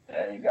 apparently.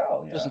 There you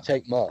go. It doesn't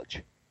take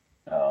much.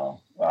 Oh,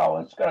 well,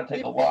 it's going to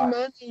take a lot.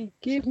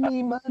 Give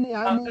me money.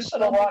 I'm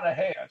missing a lot of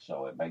hair,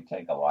 so it may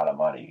take a lot of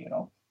money, you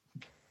know.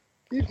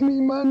 Give me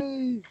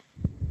money.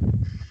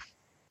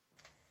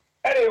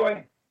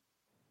 Anyway,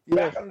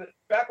 Yes.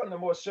 back on the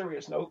more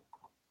serious note.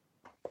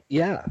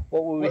 Yeah.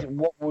 What were we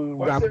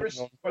rambling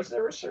on? Was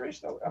there a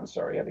serious note? I'm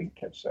sorry, I didn't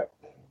catch that.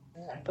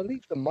 I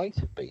believe there might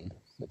have been.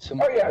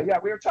 Oh, yeah.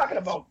 We were talking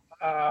about...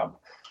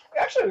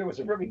 actually, it was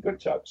a really good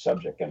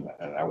subject, and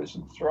I was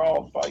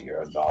enthralled by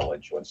your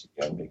knowledge once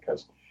again,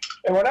 because...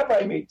 And whenever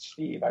I meet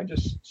Steve, I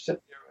just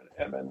sit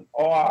there and am in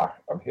awe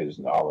of his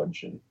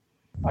knowledge, and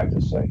I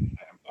just say, I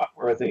am not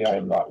worthy, I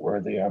am not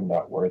worthy, I'm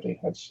not worthy.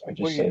 I just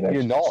say that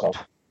you're to not.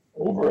 myself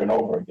over and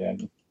over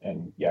again.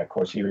 And, yeah, of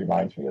course, he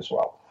reminds me as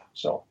well.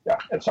 So, yeah,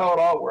 that's how it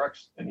all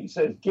works. And he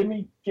says, give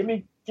me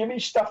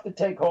stuff to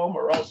take home,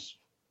 or else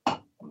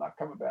I'm not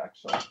coming back.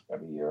 So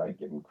every year I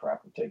give him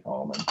crap to take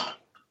home, and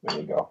there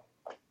you go.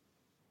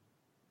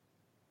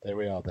 There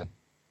we are then.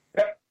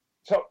 Yep.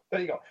 So there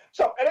you go.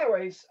 So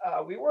anyways,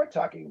 we were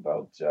talking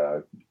about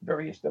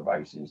various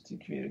devices to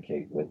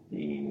communicate with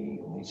the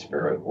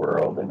spirit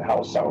world and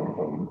how some of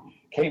them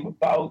came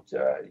about.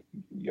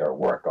 Your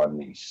work on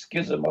the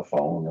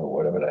schismophone, or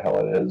whatever the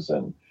hell it is,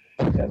 and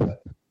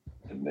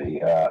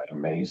the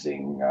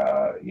amazing,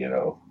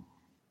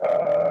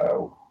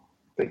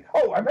 thing.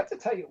 Oh, I meant to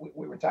tell you,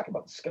 we were talking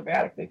about the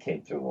schematic that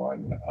came through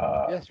on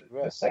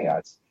the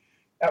seance.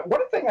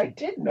 One thing I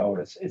did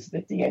notice is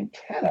that the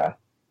antenna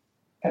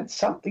had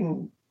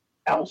something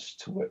else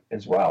to it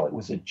as well. It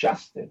was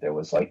adjusted. There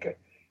was like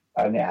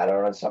an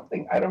adder or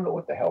something. I don't know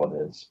what the hell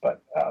it is,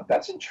 but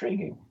that's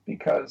intriguing,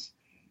 because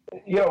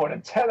an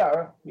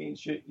antenna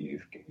means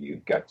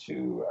you've got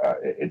to.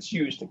 It's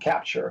used to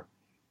capture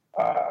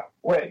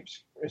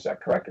waves. Is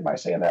that correct? Am I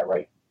saying that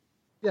right?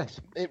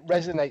 Yes, it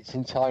resonates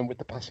in time with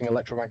the passing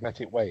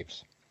electromagnetic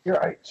waves. You're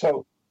right.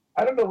 So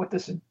I don't know what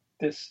this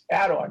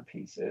add-on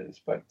piece is,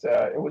 but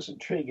it was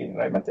intriguing,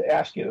 and I meant to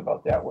ask you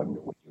about that when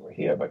you were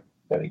here, but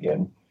then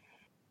again,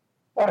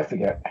 I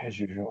forget, as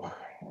usual.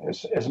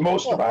 As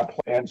most of our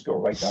plans go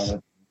right down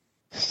the...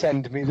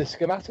 Send me the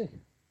schematic.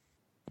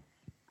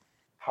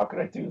 How could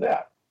I do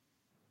that?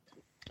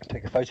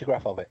 Take a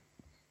photograph of it.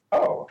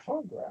 Oh, a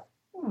photograph.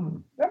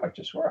 That might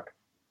just work.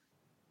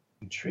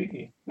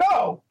 Intriguing.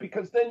 No,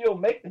 because then you'll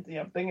make the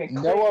damn thing and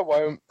no, I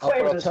won't.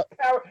 claim it as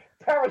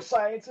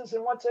parasciences,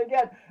 and once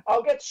again,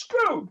 I'll get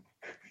screwed.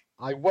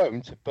 I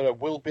won't, but I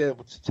will be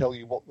able to tell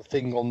you what the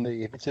thing on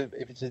the... If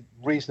it's a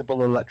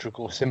reasonable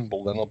electrical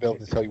symbol, then I'll be able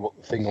to tell you what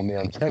the thing on the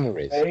antenna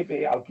is.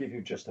 Maybe I'll give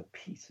you just a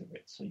piece of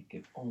it, so you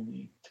can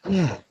only...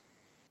 Yeah.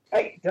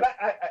 Hey,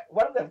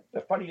 one of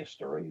the funniest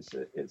stories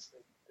is,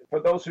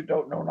 for those who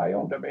don't know, I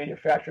owned a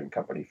manufacturing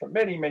company for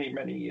many, many,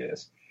 many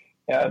years,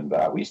 and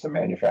we used to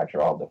manufacture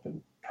all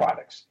different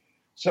products.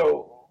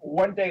 So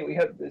one day we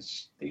had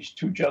these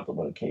two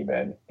gentlemen who came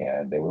in,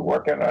 and they were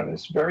working on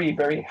this very,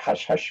 very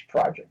hush-hush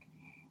project.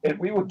 And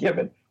we were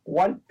given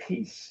one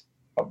piece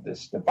of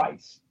this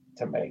device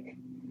to make.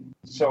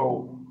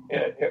 So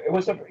it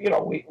was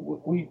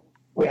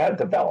we had to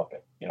develop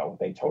it.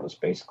 They told us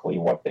basically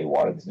what they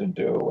wanted to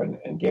do,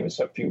 and gave us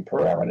a few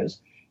parameters.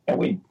 And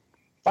we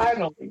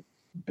finally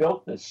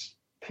built this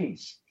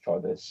piece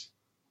for this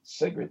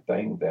Sigrid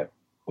thing that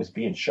was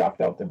being shopped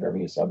out to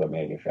various other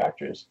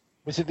manufacturers.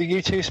 Was it the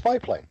U-2 spy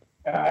plane?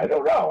 I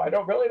don't know. I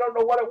don't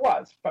know what it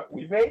was, but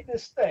we made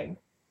this thing.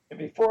 And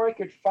before I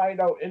could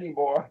find out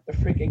anymore, the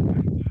freaking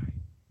guy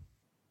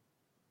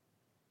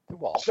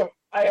died. So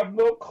I have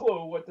no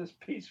clue what this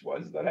piece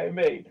was that I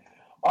made.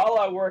 All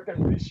our work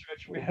and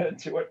research we had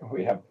into it,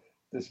 we have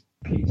this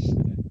piece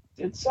that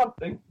did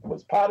something. It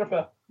was part of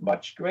a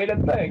much greater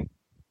thing,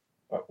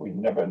 but we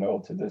never know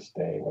to this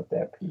day what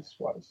that piece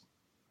was.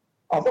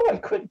 Although I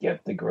could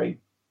get the great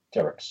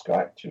Derek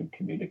Scott to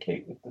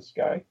communicate with this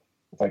guy,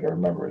 if I can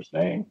remember his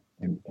name,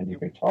 and you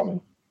can tell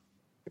me.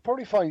 You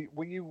probably find,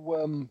 were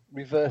you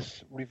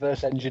reverse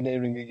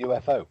engineering a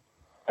UFO?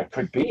 I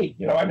could be.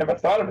 I never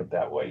thought of it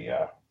that way.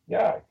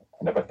 I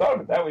never thought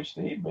of it that way,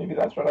 Steve. Maybe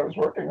that's what I was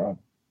working on.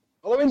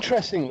 Although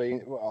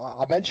interestingly,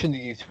 I mentioned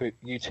the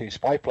U-2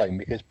 spy plane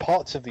because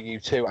parts of the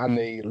U-2 and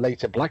the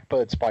later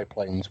Blackbird spy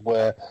planes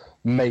were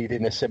made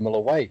in a similar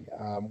way,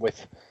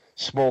 with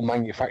small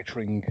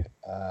manufacturing,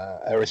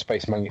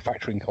 aerospace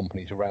manufacturing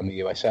companies around the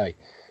USA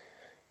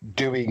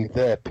doing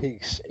their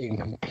piece in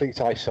complete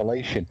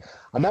isolation.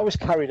 And that was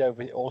carried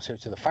over also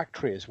to the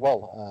factory as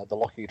well, the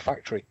Lockheed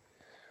factory,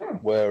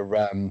 where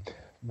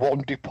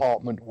one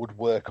department would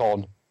work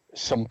on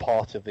some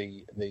part of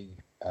the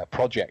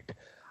project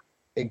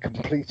in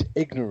complete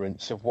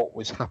ignorance of what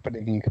was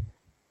happening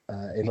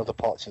in other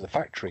parts of the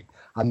factory.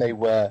 And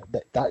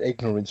that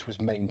ignorance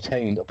was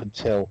maintained up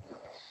until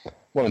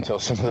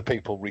some of the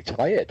people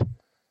retired.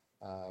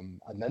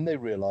 And then they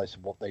realised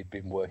what they'd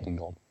been working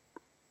on.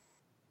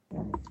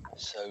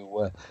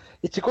 So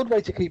it's a good way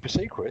to keep a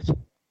secret.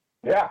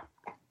 Yeah.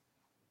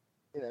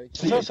 You know,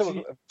 it's also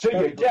a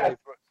good way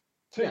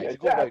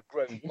of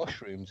growing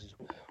mushrooms.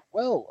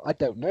 Well, I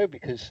don't know,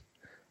 because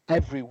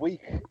every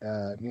week,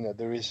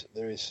 there is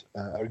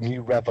a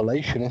new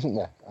revelation, isn't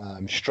there?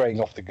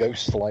 Straying off the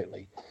ghost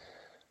slightly.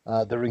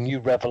 There are new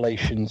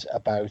revelations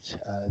about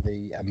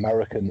the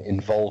American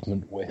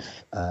involvement with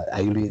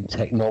alien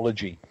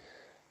technology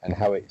and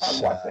how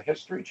it's... the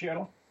History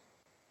Channel?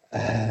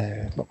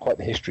 Not quite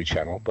the History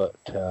Channel, but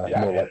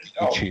more like the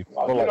YouTube.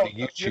 The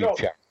YouTube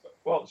channel.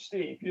 Well,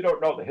 Steve, you don't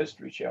know the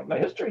History Channel. The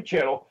History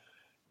Channel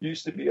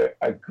used to be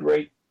a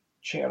great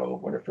channel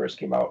when it first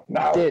came out.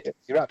 Now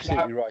You're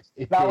absolutely right.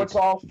 It's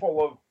all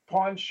full of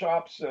pawn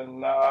shops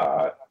and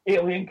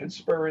alien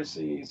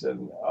conspiracies,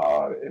 and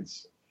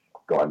it's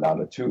gone down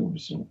the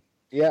tubes.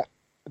 Yeah.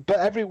 But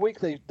every week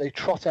they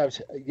trot out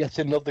yet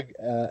another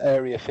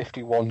Area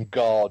 51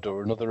 guard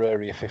or another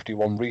Area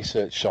 51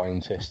 research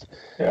scientist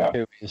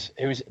who is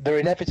they're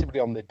inevitably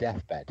on their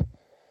deathbed.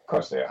 Of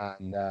course they are.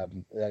 And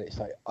then it's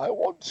like, I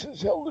want to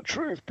tell the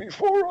truth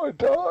before I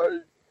die.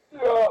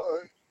 Yeah.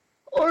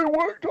 I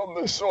worked on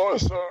the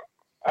saucer.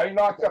 I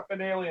knocked up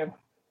an alien.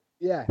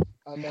 Yeah,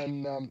 and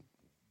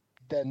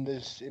then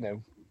there's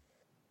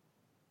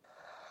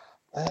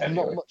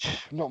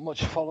not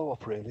much follow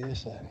up really,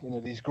 is there?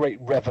 These great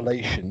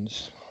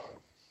revelations.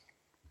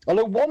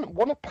 Although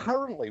one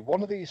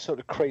of these sort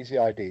of crazy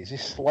ideas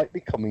is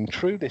slightly coming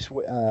true.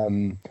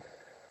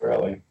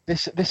 Really?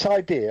 This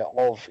idea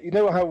of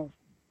how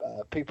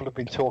people have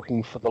been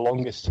talking for the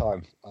longest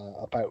time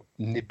about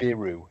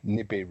Nibiru,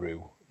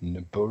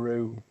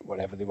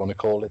 whatever they want to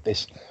call it.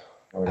 This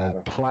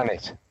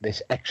planet,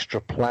 this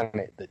extra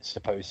planet that's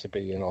supposed to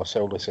be in our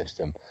solar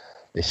system.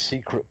 This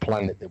secret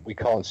planet that we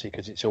can't see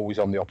because it's always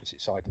on the opposite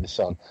side of the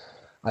sun,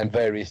 and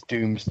various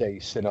doomsday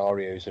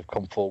scenarios have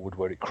come forward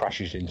where it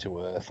crashes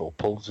into Earth or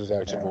pulls us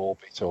out of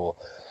orbit,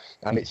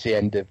 and it's the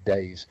end of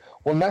days.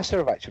 Well, NASA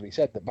have actually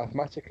said that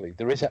mathematically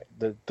there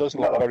does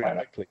look very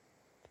likely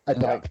a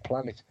ninth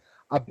planet.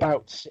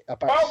 About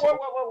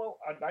whoa,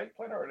 a ninth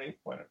planet or an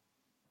eighth planet?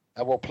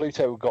 Well,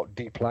 Pluto got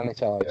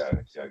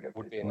deplanetized.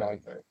 Would be a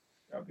ninth.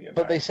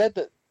 But they said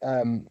that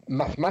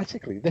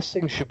mathematically this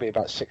thing should be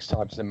about 6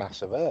 times the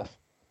mass of Earth.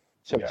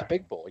 So it's a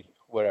big boy,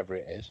 wherever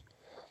it is.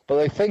 But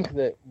they think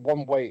that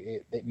one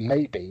way it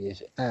may be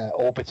is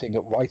orbiting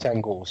at right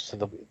angles to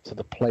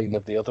the plane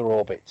of the other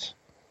orbits.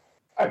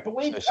 I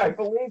believe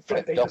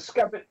that they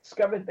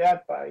discovered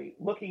that by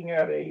looking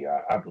at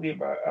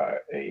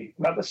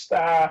another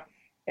star,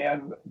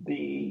 and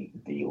the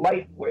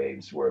light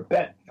waves were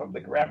bent from the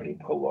gravity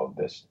pull of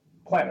this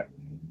planet.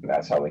 And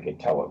that's how they could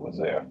tell it was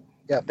there.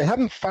 Yeah, they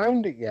haven't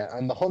found it yet,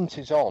 and the hunt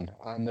is on,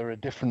 and there are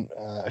different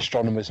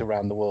astronomers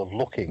around the world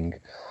looking.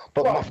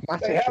 But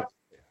mathematically...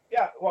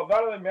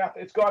 not only math,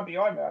 it's gone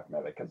beyond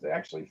mathematics, because they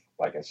actually,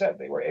 like I said,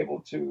 they were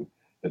able to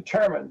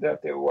determine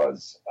that there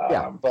was...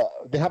 but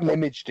they haven't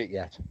imaged it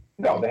yet.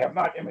 No, they have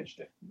not imaged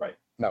it, right.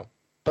 No,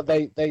 but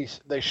they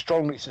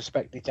strongly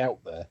suspect it's out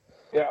there.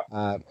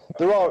 Yeah.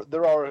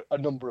 There are a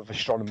number of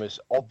astronomers,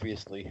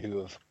 obviously, who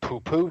have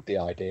poo-pooed the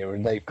idea,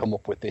 and they've come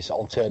up with this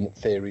alternate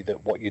theory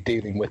that what you're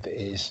dealing with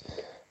is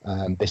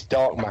this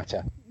dark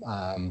matter.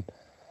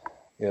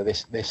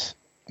 This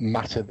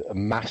matter, a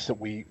mass that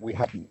we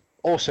haven't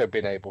also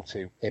been able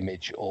to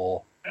image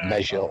or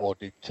measure or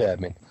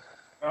determine.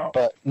 No.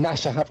 But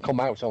NASA have come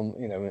out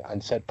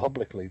and said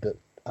publicly that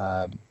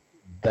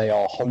they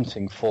are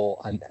hunting for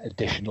an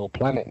additional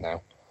planet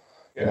now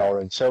in our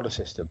own solar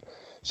system.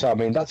 So I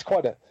mean that's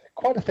quite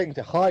a thing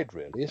to hide,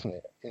 really, isn't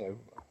it?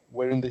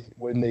 We're in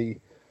the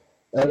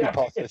early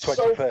part of the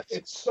 21st.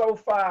 It's so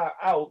far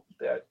out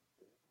that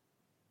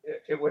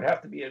it would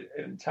have to be an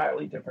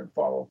entirely different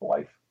form of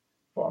life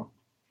form.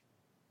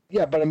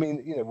 Yeah, but I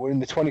mean, we're in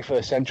the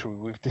 21st century.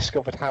 We've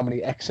discovered how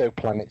many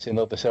exoplanets in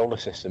other solar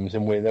systems,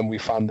 and we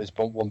found there's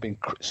one being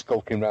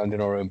skulking around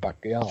in our own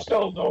backyard.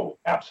 Still no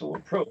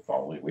absolute proof.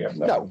 Only we have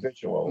no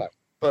visual. No.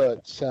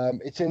 But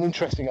it's an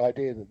interesting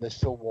idea that there's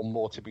still one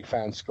more to be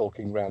found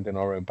skulking around in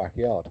our own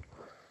backyard.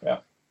 Yeah.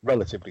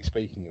 Relatively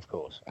speaking, of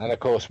course. And of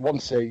course,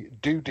 once they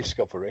do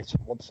discover it,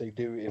 once they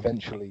do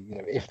eventually,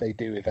 if they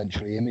do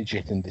eventually image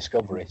it and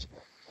discover it,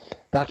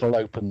 that'll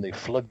open the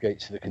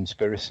floodgates to the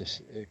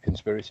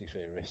conspiracy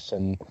theorists.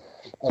 And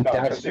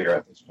because the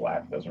Earth is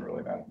flat, doesn't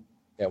really matter.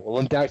 Yeah, well,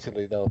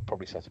 undoubtedly they'll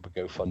probably set up a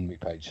GoFundMe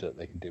page so that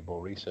they can do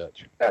more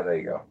research. Yeah, there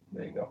you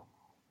go.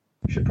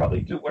 We should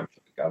probably do one for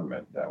the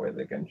government. That way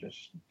they can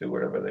just do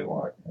whatever they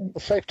want. It'll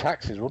save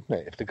taxes, wouldn't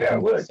it? If the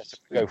government sets up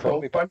a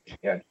GoFundMe.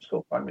 Yeah, just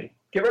GoFundMe.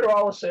 Get rid of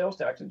all the sales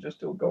tax and just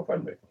do a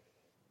GoFundMe.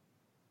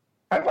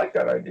 I like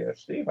that idea,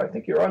 Steve. I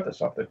think you're onto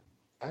something.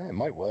 It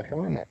might work,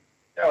 wouldn't it?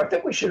 Yeah, I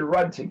think we should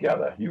run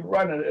together. You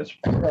run it as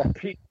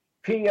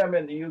PM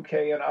in the UK,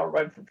 and I'll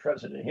run for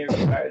president here in the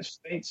United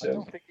States. I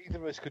don't think either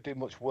of us could do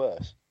much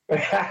worse.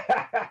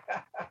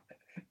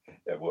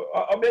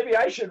 Or maybe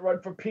I should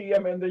run for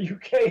PM in the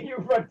UK. You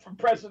run for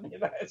president of the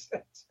United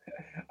States.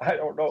 I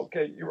don't know.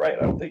 Okay, you're right.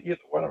 I don't think either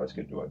one of us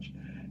could do much.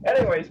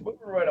 Anyways,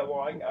 moving right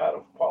along out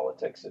of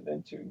politics and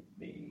into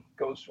the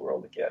ghost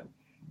world again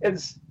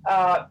is,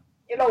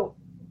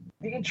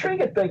 the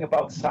intriguing thing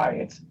about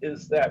science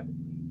is that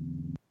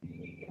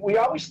we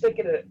always think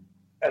of it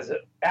as an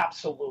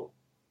absolute,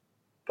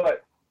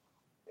 but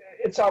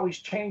it's always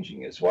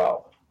changing as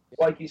well.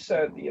 Like you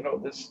said,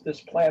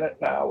 this planet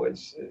now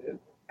is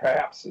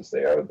perhaps is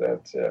there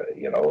that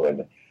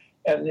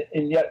and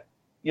yet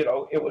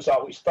it was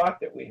always thought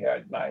that we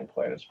had 9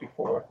 planets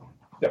before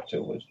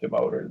Neptune was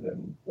demoted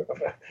and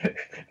whatever.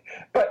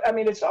 But I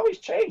mean, it's always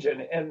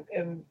changing,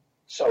 and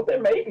so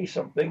there may be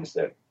some things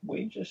that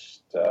we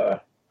just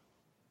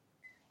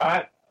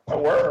aren't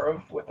aware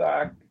of with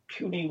our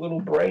puny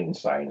little brain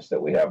science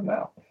that we have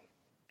now.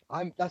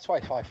 That's why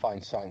I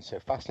find science so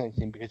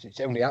fascinating, because it's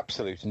only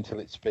absolute until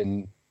it's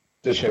been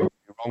shown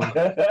wrong.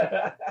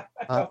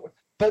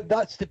 But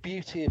that's the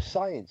beauty of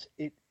science.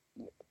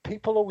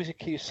 People always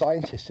accuse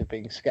scientists of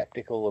being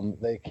skeptical, and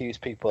they accuse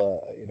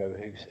people,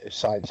 who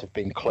science of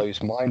being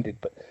closed-minded.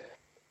 But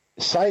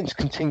science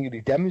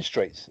continually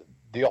demonstrates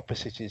the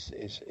opposite is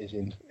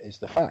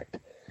the fact.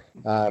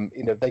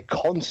 They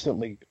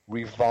constantly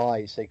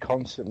revise, they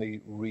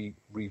constantly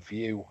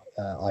review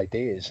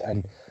ideas,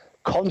 and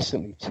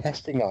constantly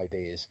testing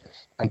ideas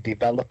and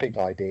developing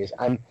ideas.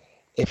 And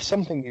if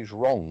something is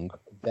wrong,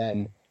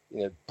 then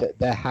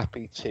they're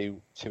happy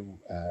to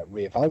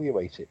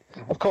reevaluate it.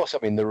 Of course, I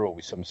mean, there are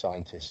always some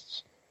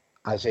scientists,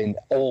 as in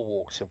all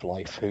walks of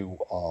life, who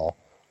are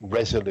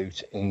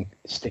resolute in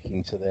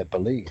sticking to their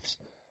beliefs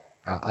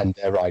and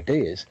their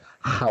ideas.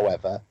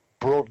 However,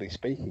 broadly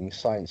speaking,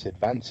 science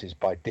advances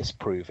by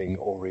disproving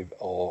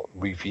or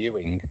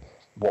reviewing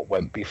what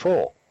went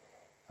before.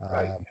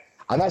 Right.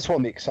 And that's one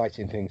of the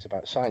exciting things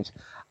about science.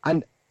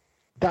 And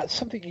that's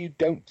something you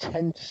don't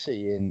tend to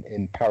see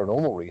in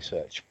paranormal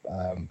research,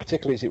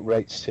 particularly as it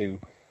relates to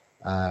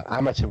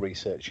amateur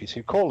researchers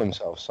who call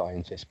themselves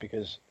scientists,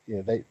 because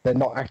they're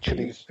not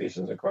actually pieces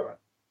of equipment.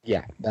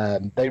 Yeah,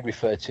 they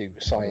refer to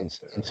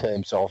science in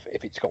terms of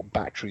if it's got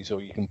batteries or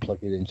you can plug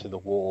it into the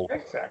wall,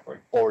 exactly,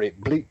 or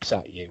it bleeps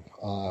at you.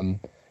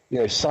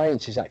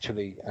 Science is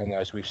actually, and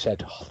as we've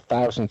said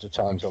thousands of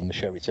times on the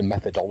show, it's a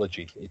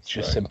methodology. It's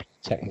just simply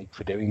a technique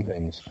for doing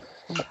things.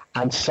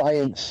 And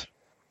science,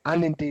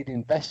 and indeed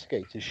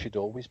investigators, should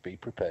always be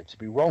prepared to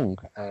be wrong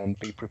and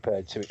be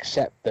prepared to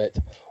accept that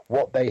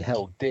what they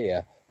held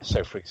dear,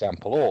 so for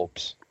example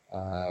orbs,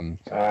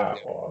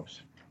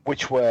 orbs,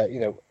 which were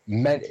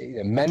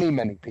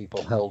many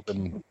people held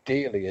them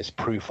dearly as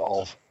proof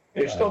of.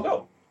 They still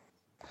do.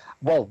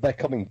 Well, they're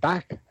coming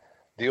back.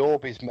 The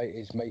orb is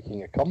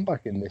making a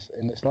comeback in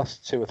this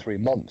last 2 or 3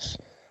 months.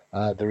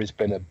 There has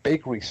been a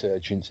big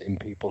resurgence in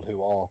people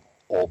who are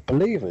orb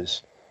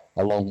believers,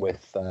 along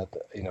with a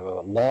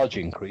large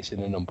increase in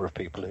the number of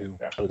people who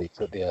believe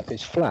that the Earth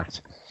is flat.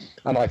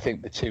 And I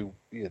think the two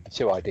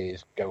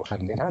ideas go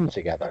hand in hand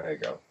together. There you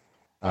go.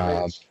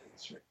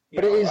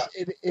 But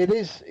it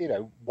is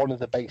one of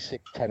the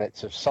basic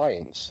tenets of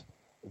science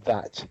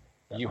that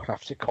you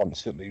have to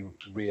constantly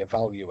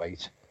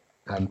reevaluate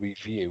and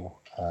review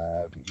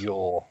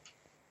your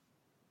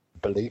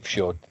beliefs,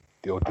 your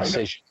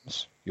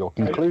decisions, your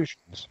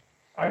conclusions.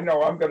 I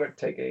know I'm going to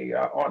take a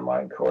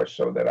online course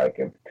so that I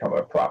can become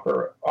a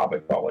proper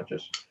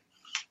ornithologist.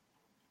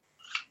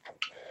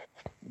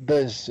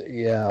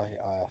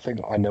 I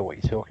think I know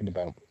what you're talking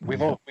about. We've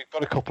got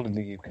a couple in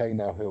the UK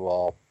now who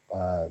are.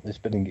 There's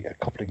been a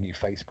couple of new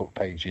Facebook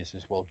pages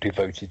as well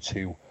devoted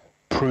to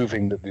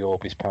proving that the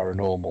orb is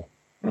paranormal.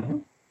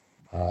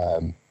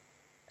 Mm-hmm.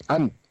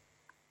 And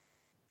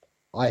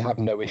I have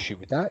no issue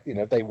with that.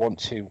 They want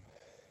to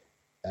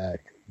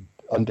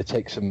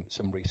undertake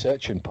some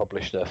research and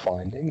publish their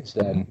findings.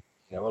 Then,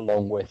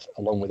 along with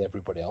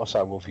everybody else,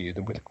 I will view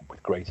them with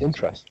great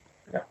interest.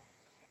 Yeah.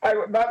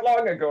 Not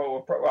long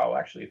ago, well,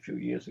 actually a few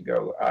years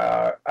ago,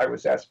 I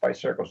was asked by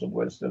Circles of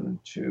Wisdom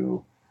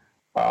to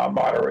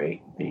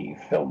moderate the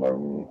film.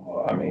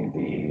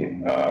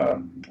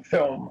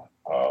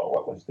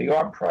 What was the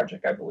Orb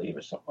Project, I believe,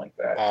 or something like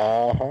that.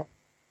 Uh-huh.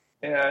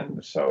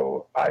 And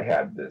so I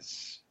had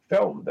this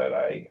film that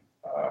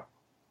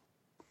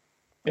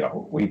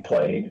we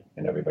played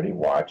and everybody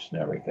watched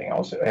and everything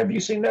else. Have you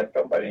seen that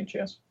film by any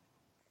chance?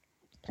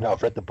 No,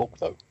 I've read the book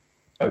though.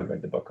 Oh, you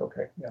read the book,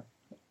 okay, yeah.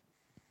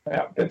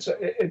 Yeah,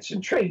 it's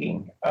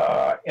intriguing,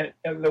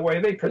 and the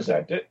way they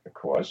present it, of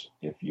course.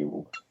 If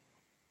you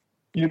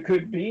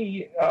could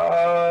be,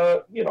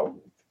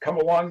 come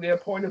along their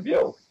point of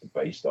view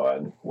based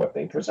on what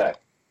they present.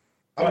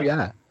 Oh,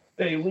 yeah.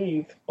 they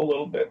leave a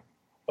little bit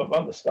of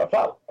other stuff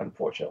out,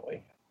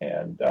 unfortunately.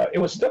 And it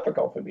was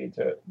difficult for me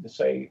to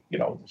say,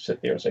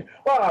 sit there and say,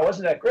 wow,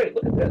 wasn't that great?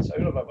 Look at this.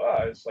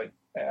 It's like,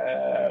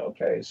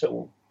 okay.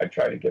 So I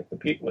try to get the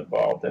people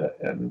involved in it.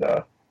 And,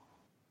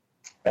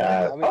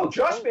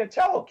 Josh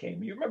Mantello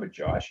came. You remember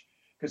Josh?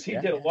 Because he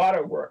did a lot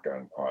of work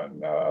on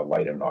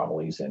light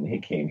anomalies, and he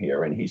came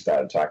here and he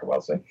started talking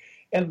about things.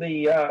 And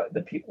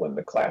the people in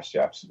the class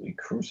absolutely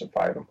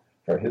crucified him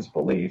for his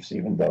beliefs,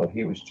 even though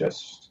he was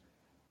just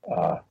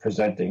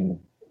presenting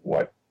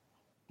what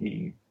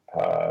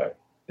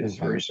his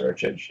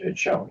research had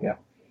shown. Yeah.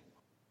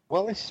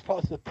 Well, this is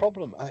part of the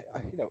problem.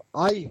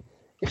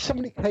 If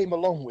somebody came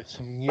along with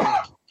some new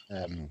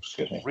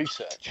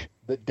research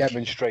that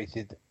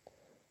demonstrated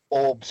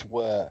orbs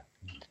were,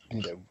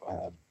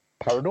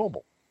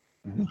 paranormal,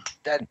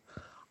 then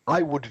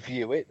I would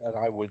view it and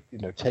I would,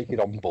 take it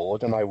on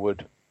board, and I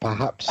would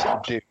perhaps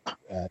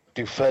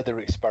do further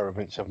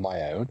experiments of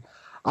my own,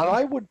 and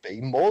I would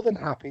be more than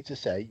happy to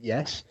say,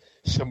 yes,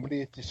 somebody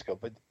has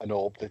discovered an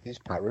orb that is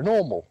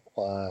paranormal,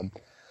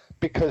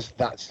 because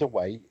that's the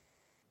way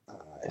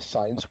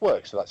science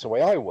works. So that's the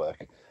way I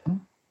work.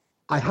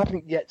 I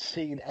haven't yet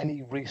seen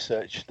any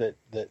research that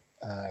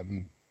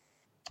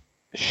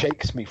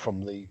shakes me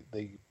from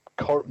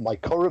my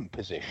current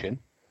position.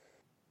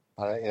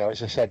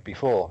 As I said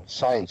before,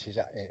 science is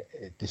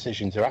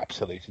decisions are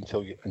absolute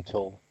until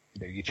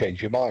you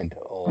change your mind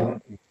or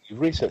your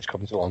research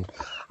comes along.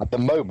 At the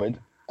moment,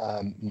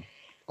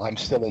 I'm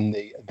still in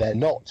the they're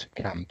not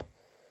camp,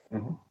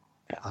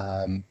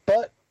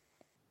 but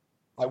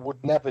I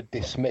would never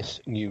dismiss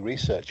new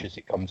research as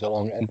it comes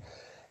along, and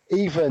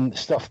even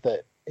stuff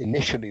that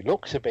initially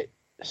looks a bit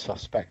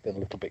suspect and a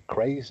little bit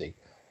crazy.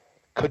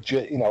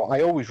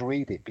 I always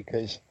read it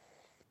because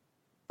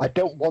I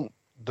don't want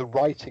the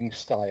writing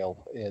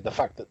style, the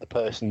fact that the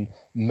person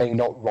may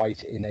not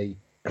write in a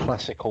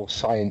classical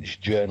science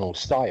journal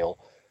style,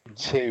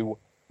 to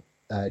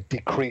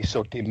decrease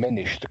or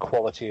diminish the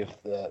quality of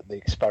the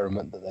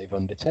experiment that they've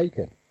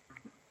undertaken.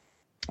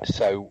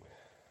 So,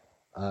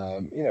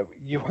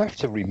 you have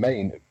to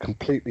remain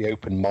completely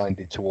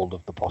open-minded to all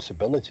of the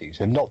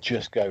possibilities and not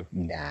just go,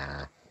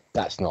 nah,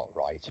 that's not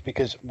right.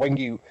 Because when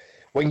you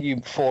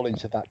fall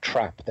into that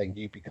trap, then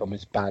you become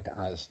as bad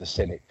as the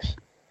cynics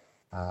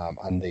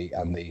and the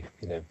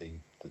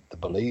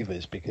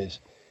believers, because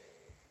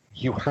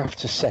you have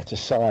to set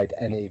aside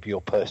any of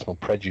your personal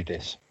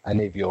prejudice,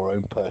 any of your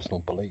own personal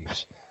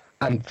beliefs,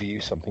 and view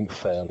something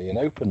fairly and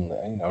openly,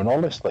 and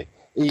honestly,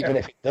 even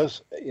if it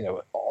does,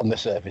 on the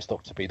surface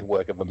look to be the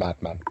work of a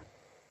madman.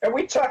 And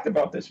we talked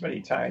about this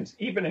many times,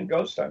 even in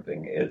ghost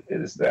hunting,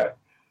 is that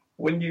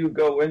when you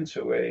go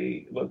into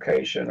a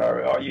location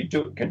or when you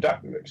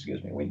conduct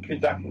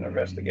an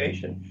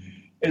investigation,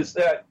 is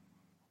that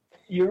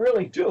you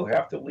really do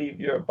have to leave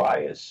your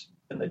bias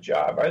in the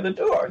job by the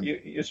door.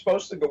 You're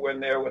supposed to go in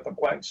there with a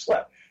blank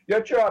slate.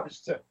 Your job is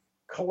to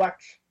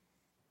collect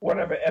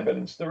whatever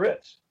evidence there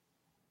is,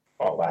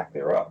 or lack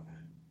thereof.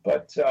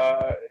 But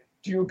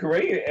do you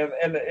agree?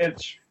 And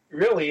it's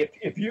really,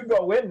 if you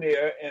go in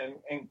there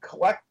and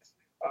collect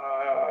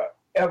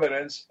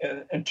evidence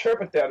and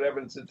interpret that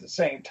evidence at the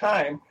same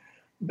time,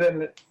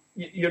 then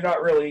you're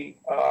not really,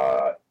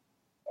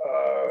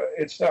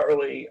 it's not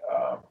really,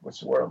 what's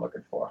the word I'm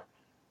looking for?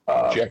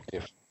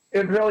 Objective.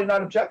 It's really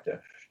not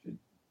objective.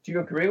 Do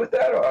you agree with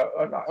that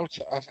or not?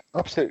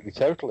 Absolutely,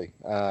 totally.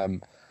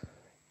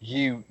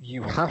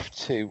 You have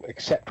to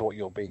accept what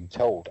you're being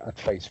told at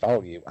face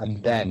value,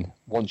 and then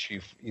once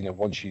you've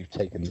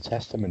taken the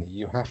testimony,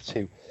 you have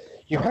to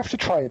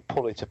try and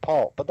pull it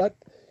apart. But that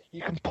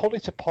you can pull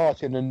it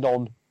apart in a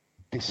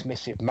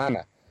non-dismissive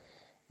manner.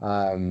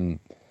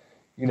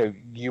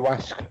 You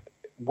ask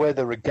where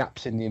there are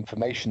gaps in the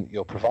information that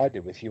you're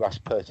provided with. You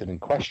ask pertinent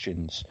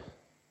questions.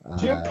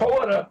 Do you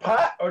pull it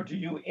apart or do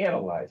you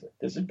analyze it?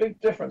 There's a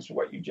big difference in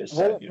what you just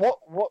said.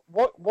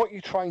 What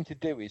you're trying to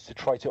do is to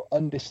try to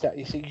understand.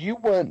 You see, you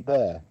weren't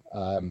there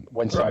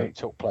when something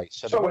took place.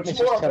 So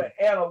it's more of an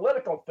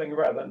analytical thing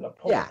rather than a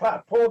pull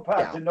apart. Pull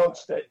apart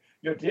denotes that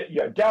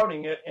you're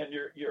doubting it and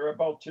you're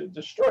about to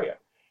destroy it.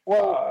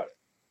 Well,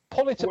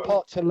 pull it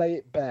apart to lay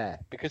it bare,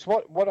 because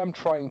what I'm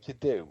trying to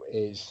do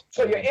is.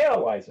 So you're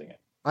analyzing it.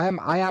 I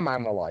am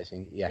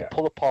analyzing it. Yeah.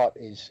 Pull apart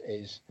is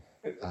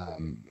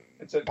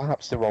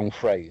perhaps the wrong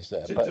phrase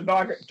there. It's a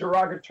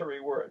derogatory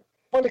word.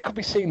 Well, it could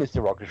be seen as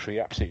derogatory.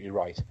 You're absolutely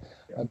right.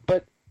 Yeah.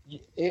 But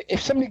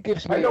if somebody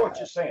gives me, I know what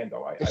you're saying,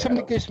 though. If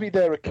somebody gives me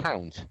their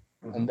account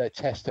and their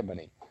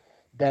testimony,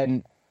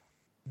 then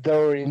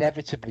there are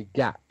inevitably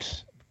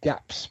gaps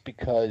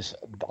because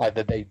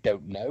either they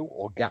don't know,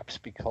 or gaps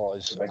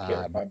because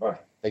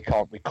they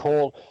can't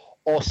recall,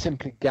 or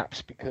simply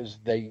gaps because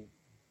they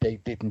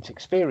didn't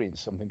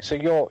experience something. So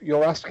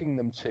you're asking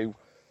them to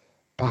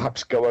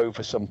perhaps go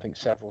over something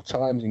several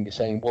times, and you're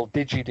saying, well,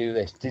 did you do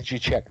this? Did you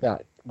check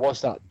that?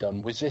 Was that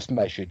done? Was this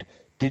measured?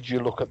 Did you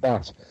look at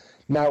that?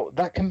 Now,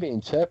 that can be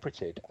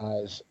interpreted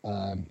as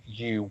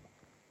you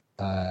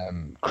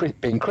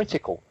being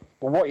critical,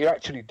 but what you're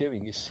actually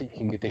doing is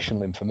seeking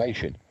additional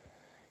information.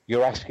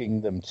 You're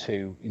asking them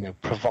to,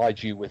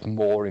 provide you with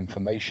more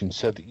information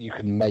so that you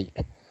can make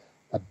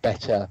a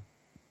better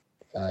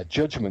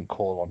judgment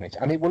call on it.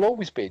 And it will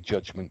always be a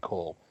judgment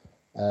call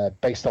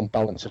based on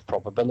balance of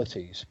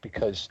probabilities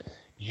because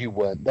you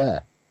weren't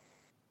there.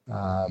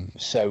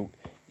 So,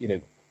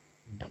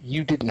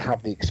 you didn't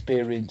have the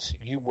experience.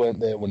 You weren't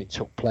there when it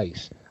took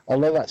place.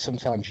 Although that's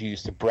sometimes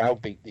used to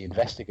browbeat the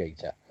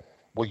investigator.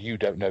 Well, you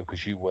don't know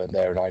because you weren't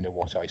there and I know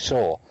what I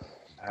saw.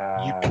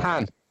 You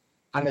can.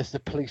 And as the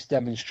police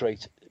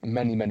demonstrate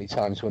many, many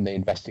times when they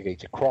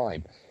investigate a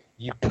crime,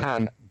 you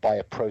can, by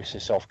a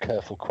process of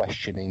careful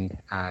questioning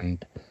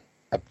and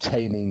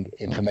obtaining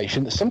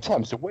information that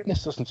sometimes the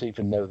witness doesn't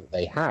even know that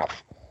they have.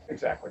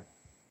 Exactly.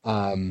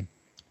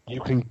 You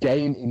can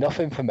gain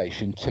enough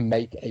information to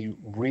make a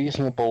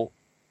reasonable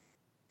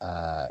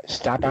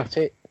stab at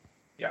it.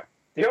 Yeah.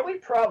 The only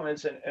problem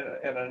is in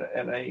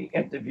an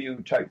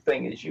interview type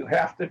thing is you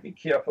have to be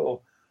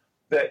careful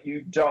that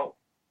you don't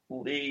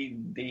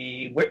lead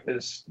the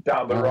witness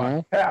down the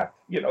wrong path.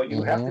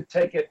 You have to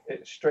take it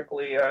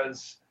strictly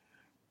as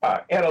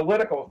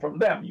analytical from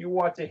them. You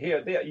want to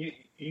hear that.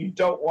 You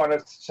don't want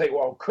to say,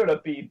 well, could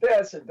it be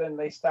this? And then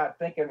they start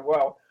thinking,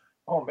 well,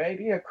 oh,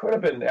 maybe it could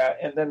have been that.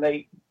 And then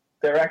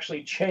they're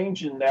actually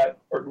changing that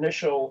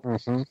initial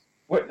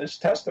witness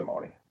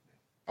testimony.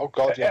 Oh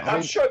God, yeah.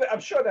 I'm sure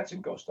that's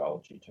in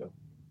Ghostology too.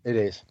 It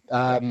is,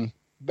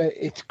 but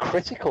it's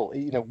critical.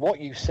 What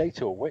you say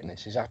to a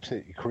witness is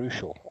absolutely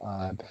crucial.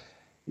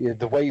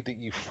 The way that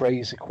you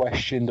phrase a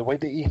question, the way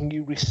that even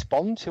you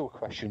respond to a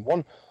question.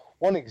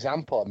 One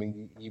example. I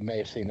mean, you may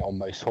have seen it on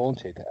Most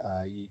Haunted.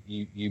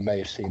 You may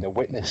have seen a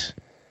witness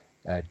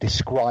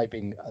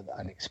describing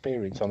an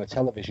experience on a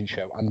television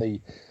show, and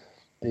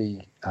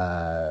the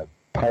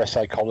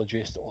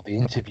parapsychologist or the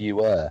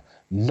interviewer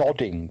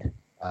nodding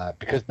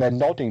because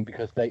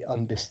they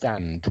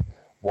understand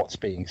what's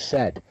being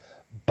said.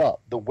 But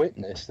the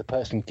witness, the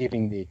person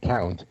giving the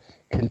account,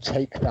 can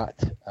take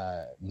that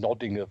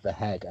nodding of the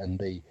head and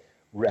the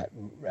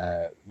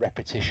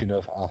repetition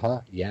of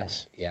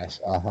yes,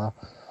 as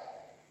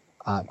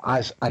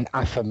an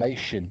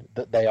affirmation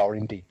that they are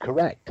indeed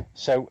correct.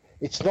 So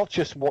it's not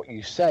just what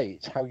you say;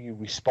 it's how you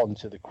respond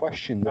to the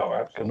question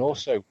that can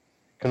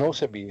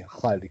also be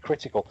highly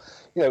critical.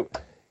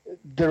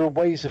 There are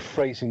ways of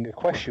phrasing a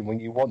question when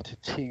you want to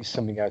tease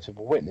something out of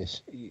a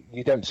witness.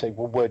 You don't say,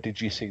 "Well, where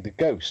did you see the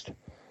ghost?"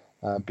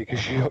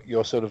 Because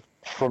you're sort of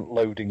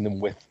front-loading them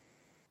with,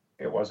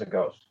 "It was a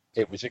ghost."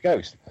 It was a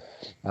ghost.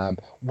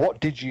 What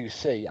did you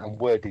see and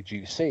where did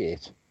you see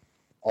it?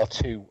 Are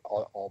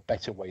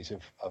better ways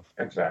of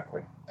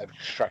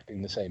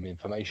extracting the same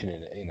information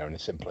in a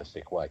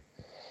simplistic way.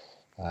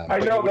 I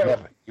know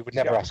you would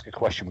never ask a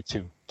question with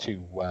two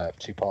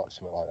parts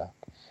to it like that.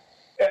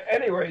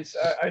 Anyways,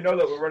 I know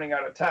that we're running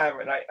out of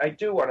time, and I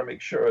do want to make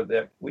sure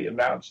that we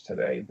announce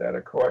today that,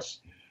 of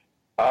course,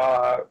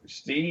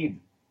 Steve,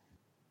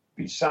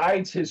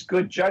 besides his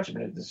good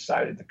judgment, has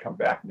decided to come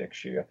back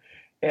next year,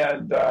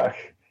 and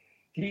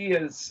he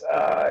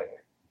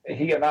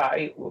and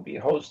I will be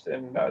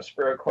hosting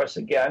Spirit Quest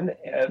again,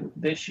 and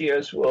this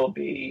year's will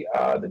be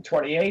the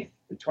 28th,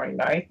 the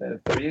 29th, and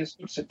the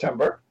 30th of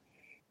September.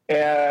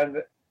 And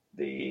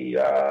the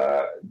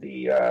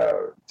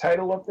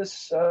title of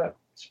this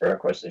Spirit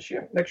Quest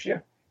next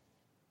year?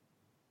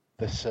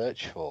 The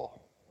Search for.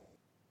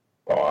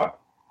 Oh,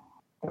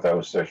 I thought it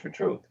was Search for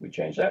Truth. We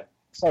changed that?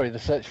 Sorry, The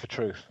Search for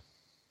Truth.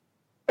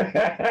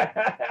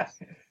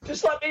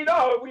 Just let me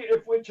know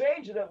if we're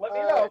changing it. Let me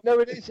know. No,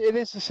 it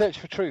is The Search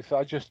for Truth.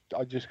 I just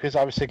because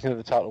I was thinking of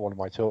the title of one of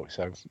my talks.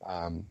 So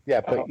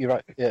but you're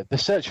right. Yeah, the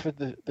search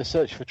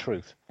for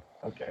truth.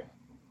 Okay.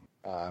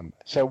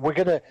 So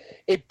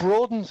it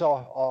broadens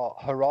our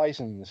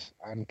horizons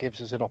and gives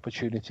us an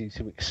opportunity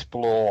to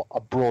explore a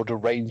broader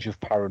range of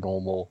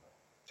paranormal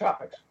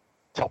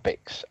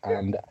topics,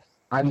 and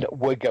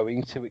we're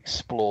going to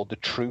explore the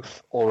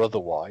truth or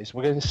otherwise.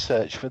 We're going to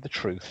search for the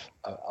truth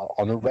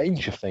on a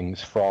range of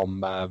things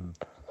from.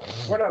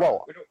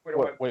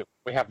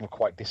 We haven't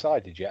quite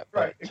decided yet.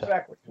 Right, but,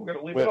 exactly. We're going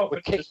to leave it open.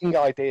 We're kicking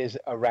ideas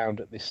around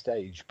at this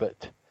stage,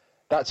 but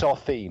that's our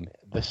theme: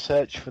 the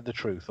search for the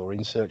truth, or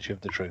in search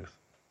of the truth.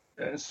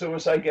 And as soon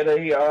as I get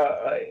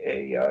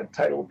a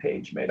title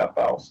page made up,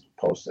 I'll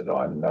post it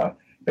on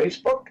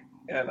Facebook,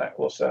 and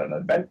we'll set an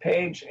event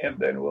page, and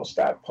then we'll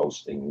start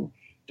posting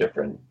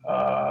different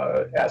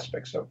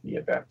aspects of the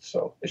event.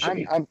 So it should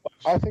be. And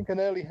I think an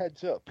early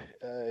heads up,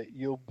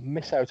 you'll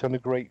miss out on a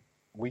great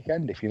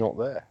weekend if you're not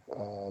there.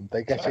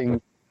 They're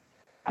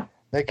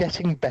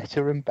getting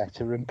better and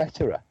better and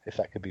betterer, if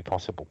that could be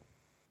possible.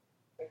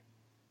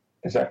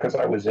 Is that because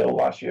I was ill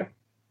last year?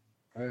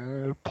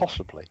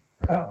 Possibly.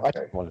 Oh, okay. I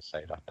don't want to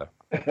say that,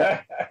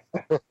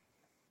 though.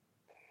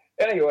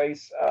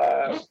 Anyways,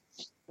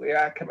 we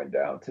are coming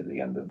down to the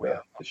end of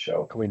the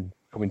show. Coming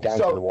down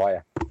to the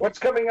wire. What's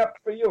coming up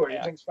for you?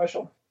 Anything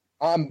special?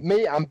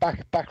 Me, I'm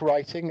back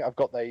writing. I've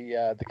got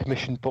the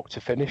commission book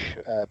to finish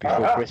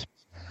before Christmas.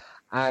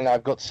 And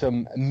I've got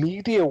some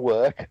media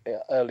work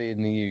early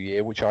in the new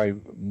year, which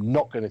I'm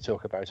not going to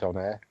talk about on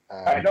air.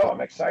 I know,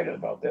 I'm excited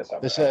about this.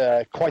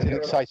 There's quite an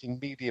exciting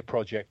media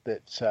project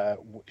that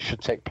should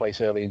take place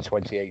early in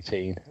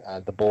 2018.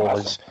 The ball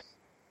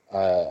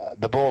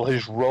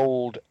has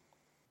rolled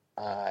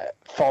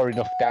far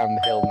enough down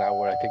the hill now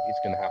where I think it's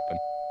going to happen.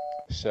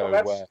 So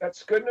well,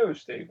 that's good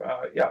news, Steve.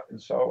 Yeah,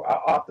 and so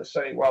I'll have to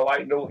say, well, I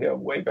knew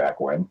him way back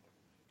when.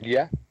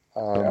 Yeah.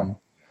 Yeah.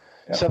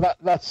 So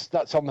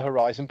that's on the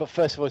horizon. But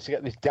first of all, to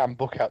get this damn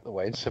book out of the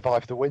way and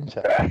survive the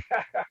winter. At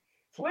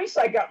least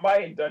I got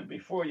mine done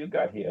before you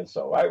got here,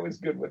 so I was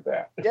good with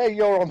that. Yeah,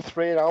 you're on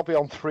 3, and I'll be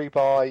on 3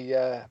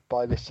 by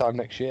this time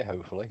next year,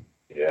 hopefully.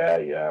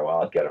 Yeah.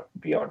 Well, I'll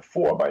be on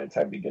 4 by the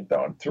time you get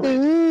down 3.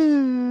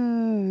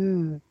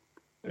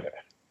 Yeah.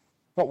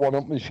 Not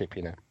one-upmanship,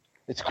 you know.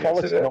 It's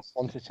quality, yes, not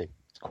quantity.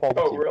 It's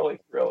quality. Oh, really?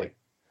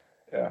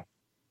 Yeah.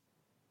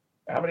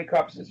 How many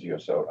copies is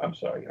yours sold? I'm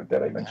sorry,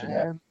 did I mention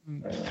that?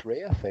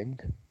 3, I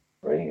think.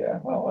 3, yeah.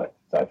 Well,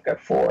 I've got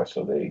 4,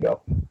 so there you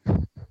go.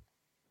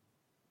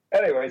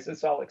 Anyways,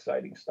 it's all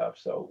exciting stuff,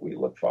 so we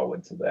look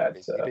forward to that.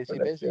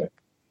 Busy.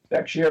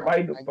 Next year, my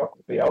new book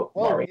will be out.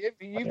 Well,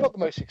 you've got the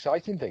most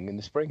exciting thing in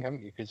the spring,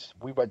 haven't you? Because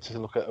we went to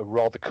look at a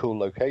rather cool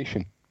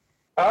location.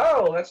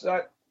 Oh, that's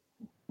not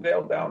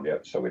nailed down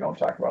yet, so we don't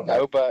talk about that.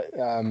 No, but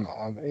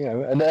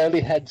an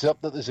early heads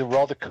up that there's a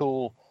rather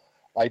cool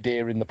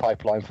idea in the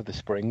pipeline for the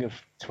spring of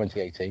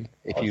 2018.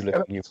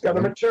 It's got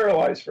to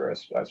materialize for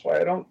us. That's why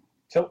I don't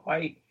tilt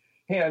my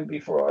hand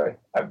before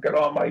I've got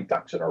all my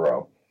ducks in a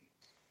row.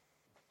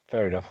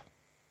 Fair enough.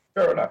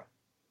 I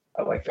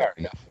like that.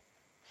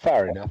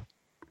 Fair enough.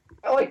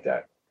 I like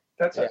that.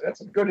 That's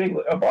a good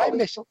English. Of all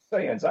the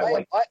sayings,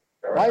 I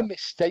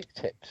miss steak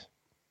tips.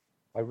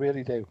 I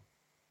really do.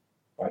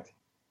 What?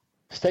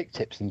 Steak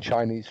tips and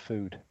Chinese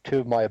food.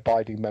 2 of my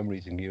abiding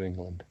memories in New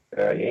England.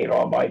 You ate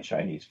all my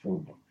Chinese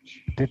food.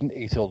 Didn't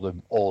eat all of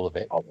it. All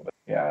of it.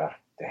 Yeah.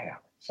 Damn.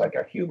 It's like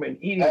a human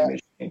eating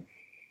machine.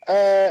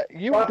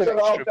 You had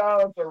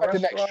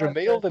an extra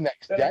meal the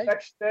next day. The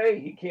next day,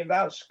 he came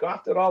down,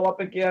 scoffed it all up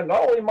again.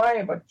 Not only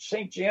mine, but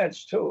St.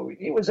 Jan's too.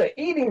 He was an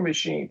eating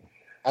machine.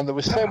 And there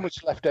was so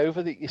much left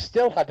over that you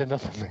still had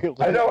another meal.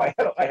 I know. I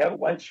had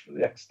lunch for the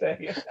next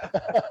day.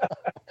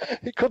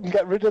 He couldn't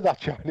get rid of that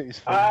Chinese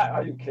food.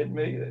 Are you kidding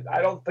me?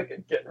 I don't think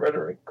I'd get rid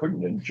of it.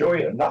 Couldn't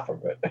enjoy enough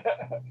of it.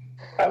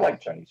 I like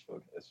Chinese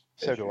food.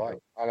 So do I.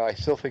 And I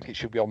still think it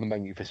should be on the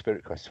menu for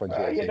Spirit Quest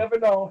 2018. You never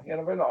know.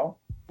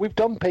 We've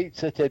done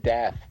pizza to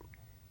death.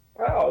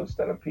 Well,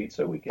 instead of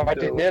pizza, we can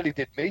It nearly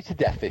did me to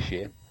death this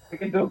year. We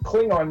can do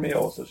Klingon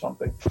meals or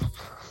something.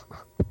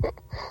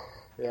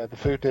 Yeah, the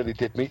food nearly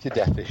did me to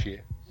death this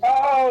year.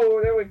 Oh,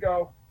 there we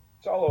go.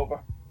 It's all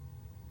over.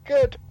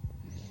 Good.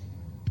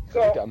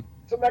 So, done.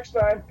 Till next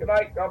time. Good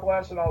night. God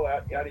bless and all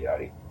that. Yada,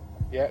 yada.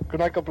 Yeah, good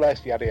night. God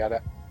bless. Yada,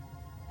 yada.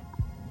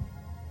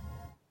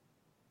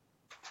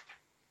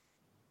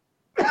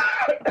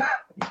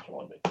 You're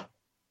killing me.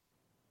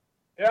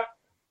 Yeah.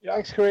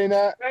 Thanks,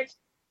 Karina. Thanks.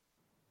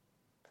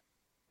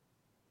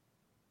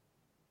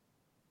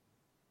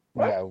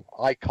 What? No,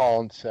 I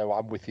can't, so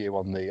I'm with you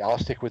on I'll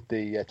stick with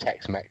the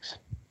Tex-Mex.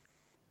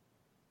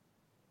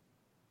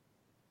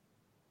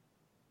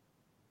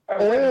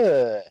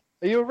 Are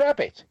you a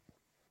rabbit?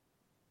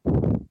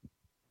 There's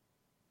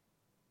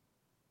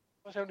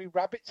only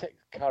rabbits take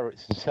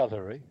carrots and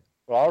celery.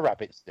 Well, our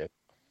rabbits do.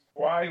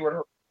 Why would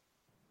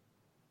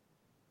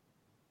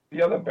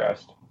the other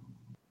best?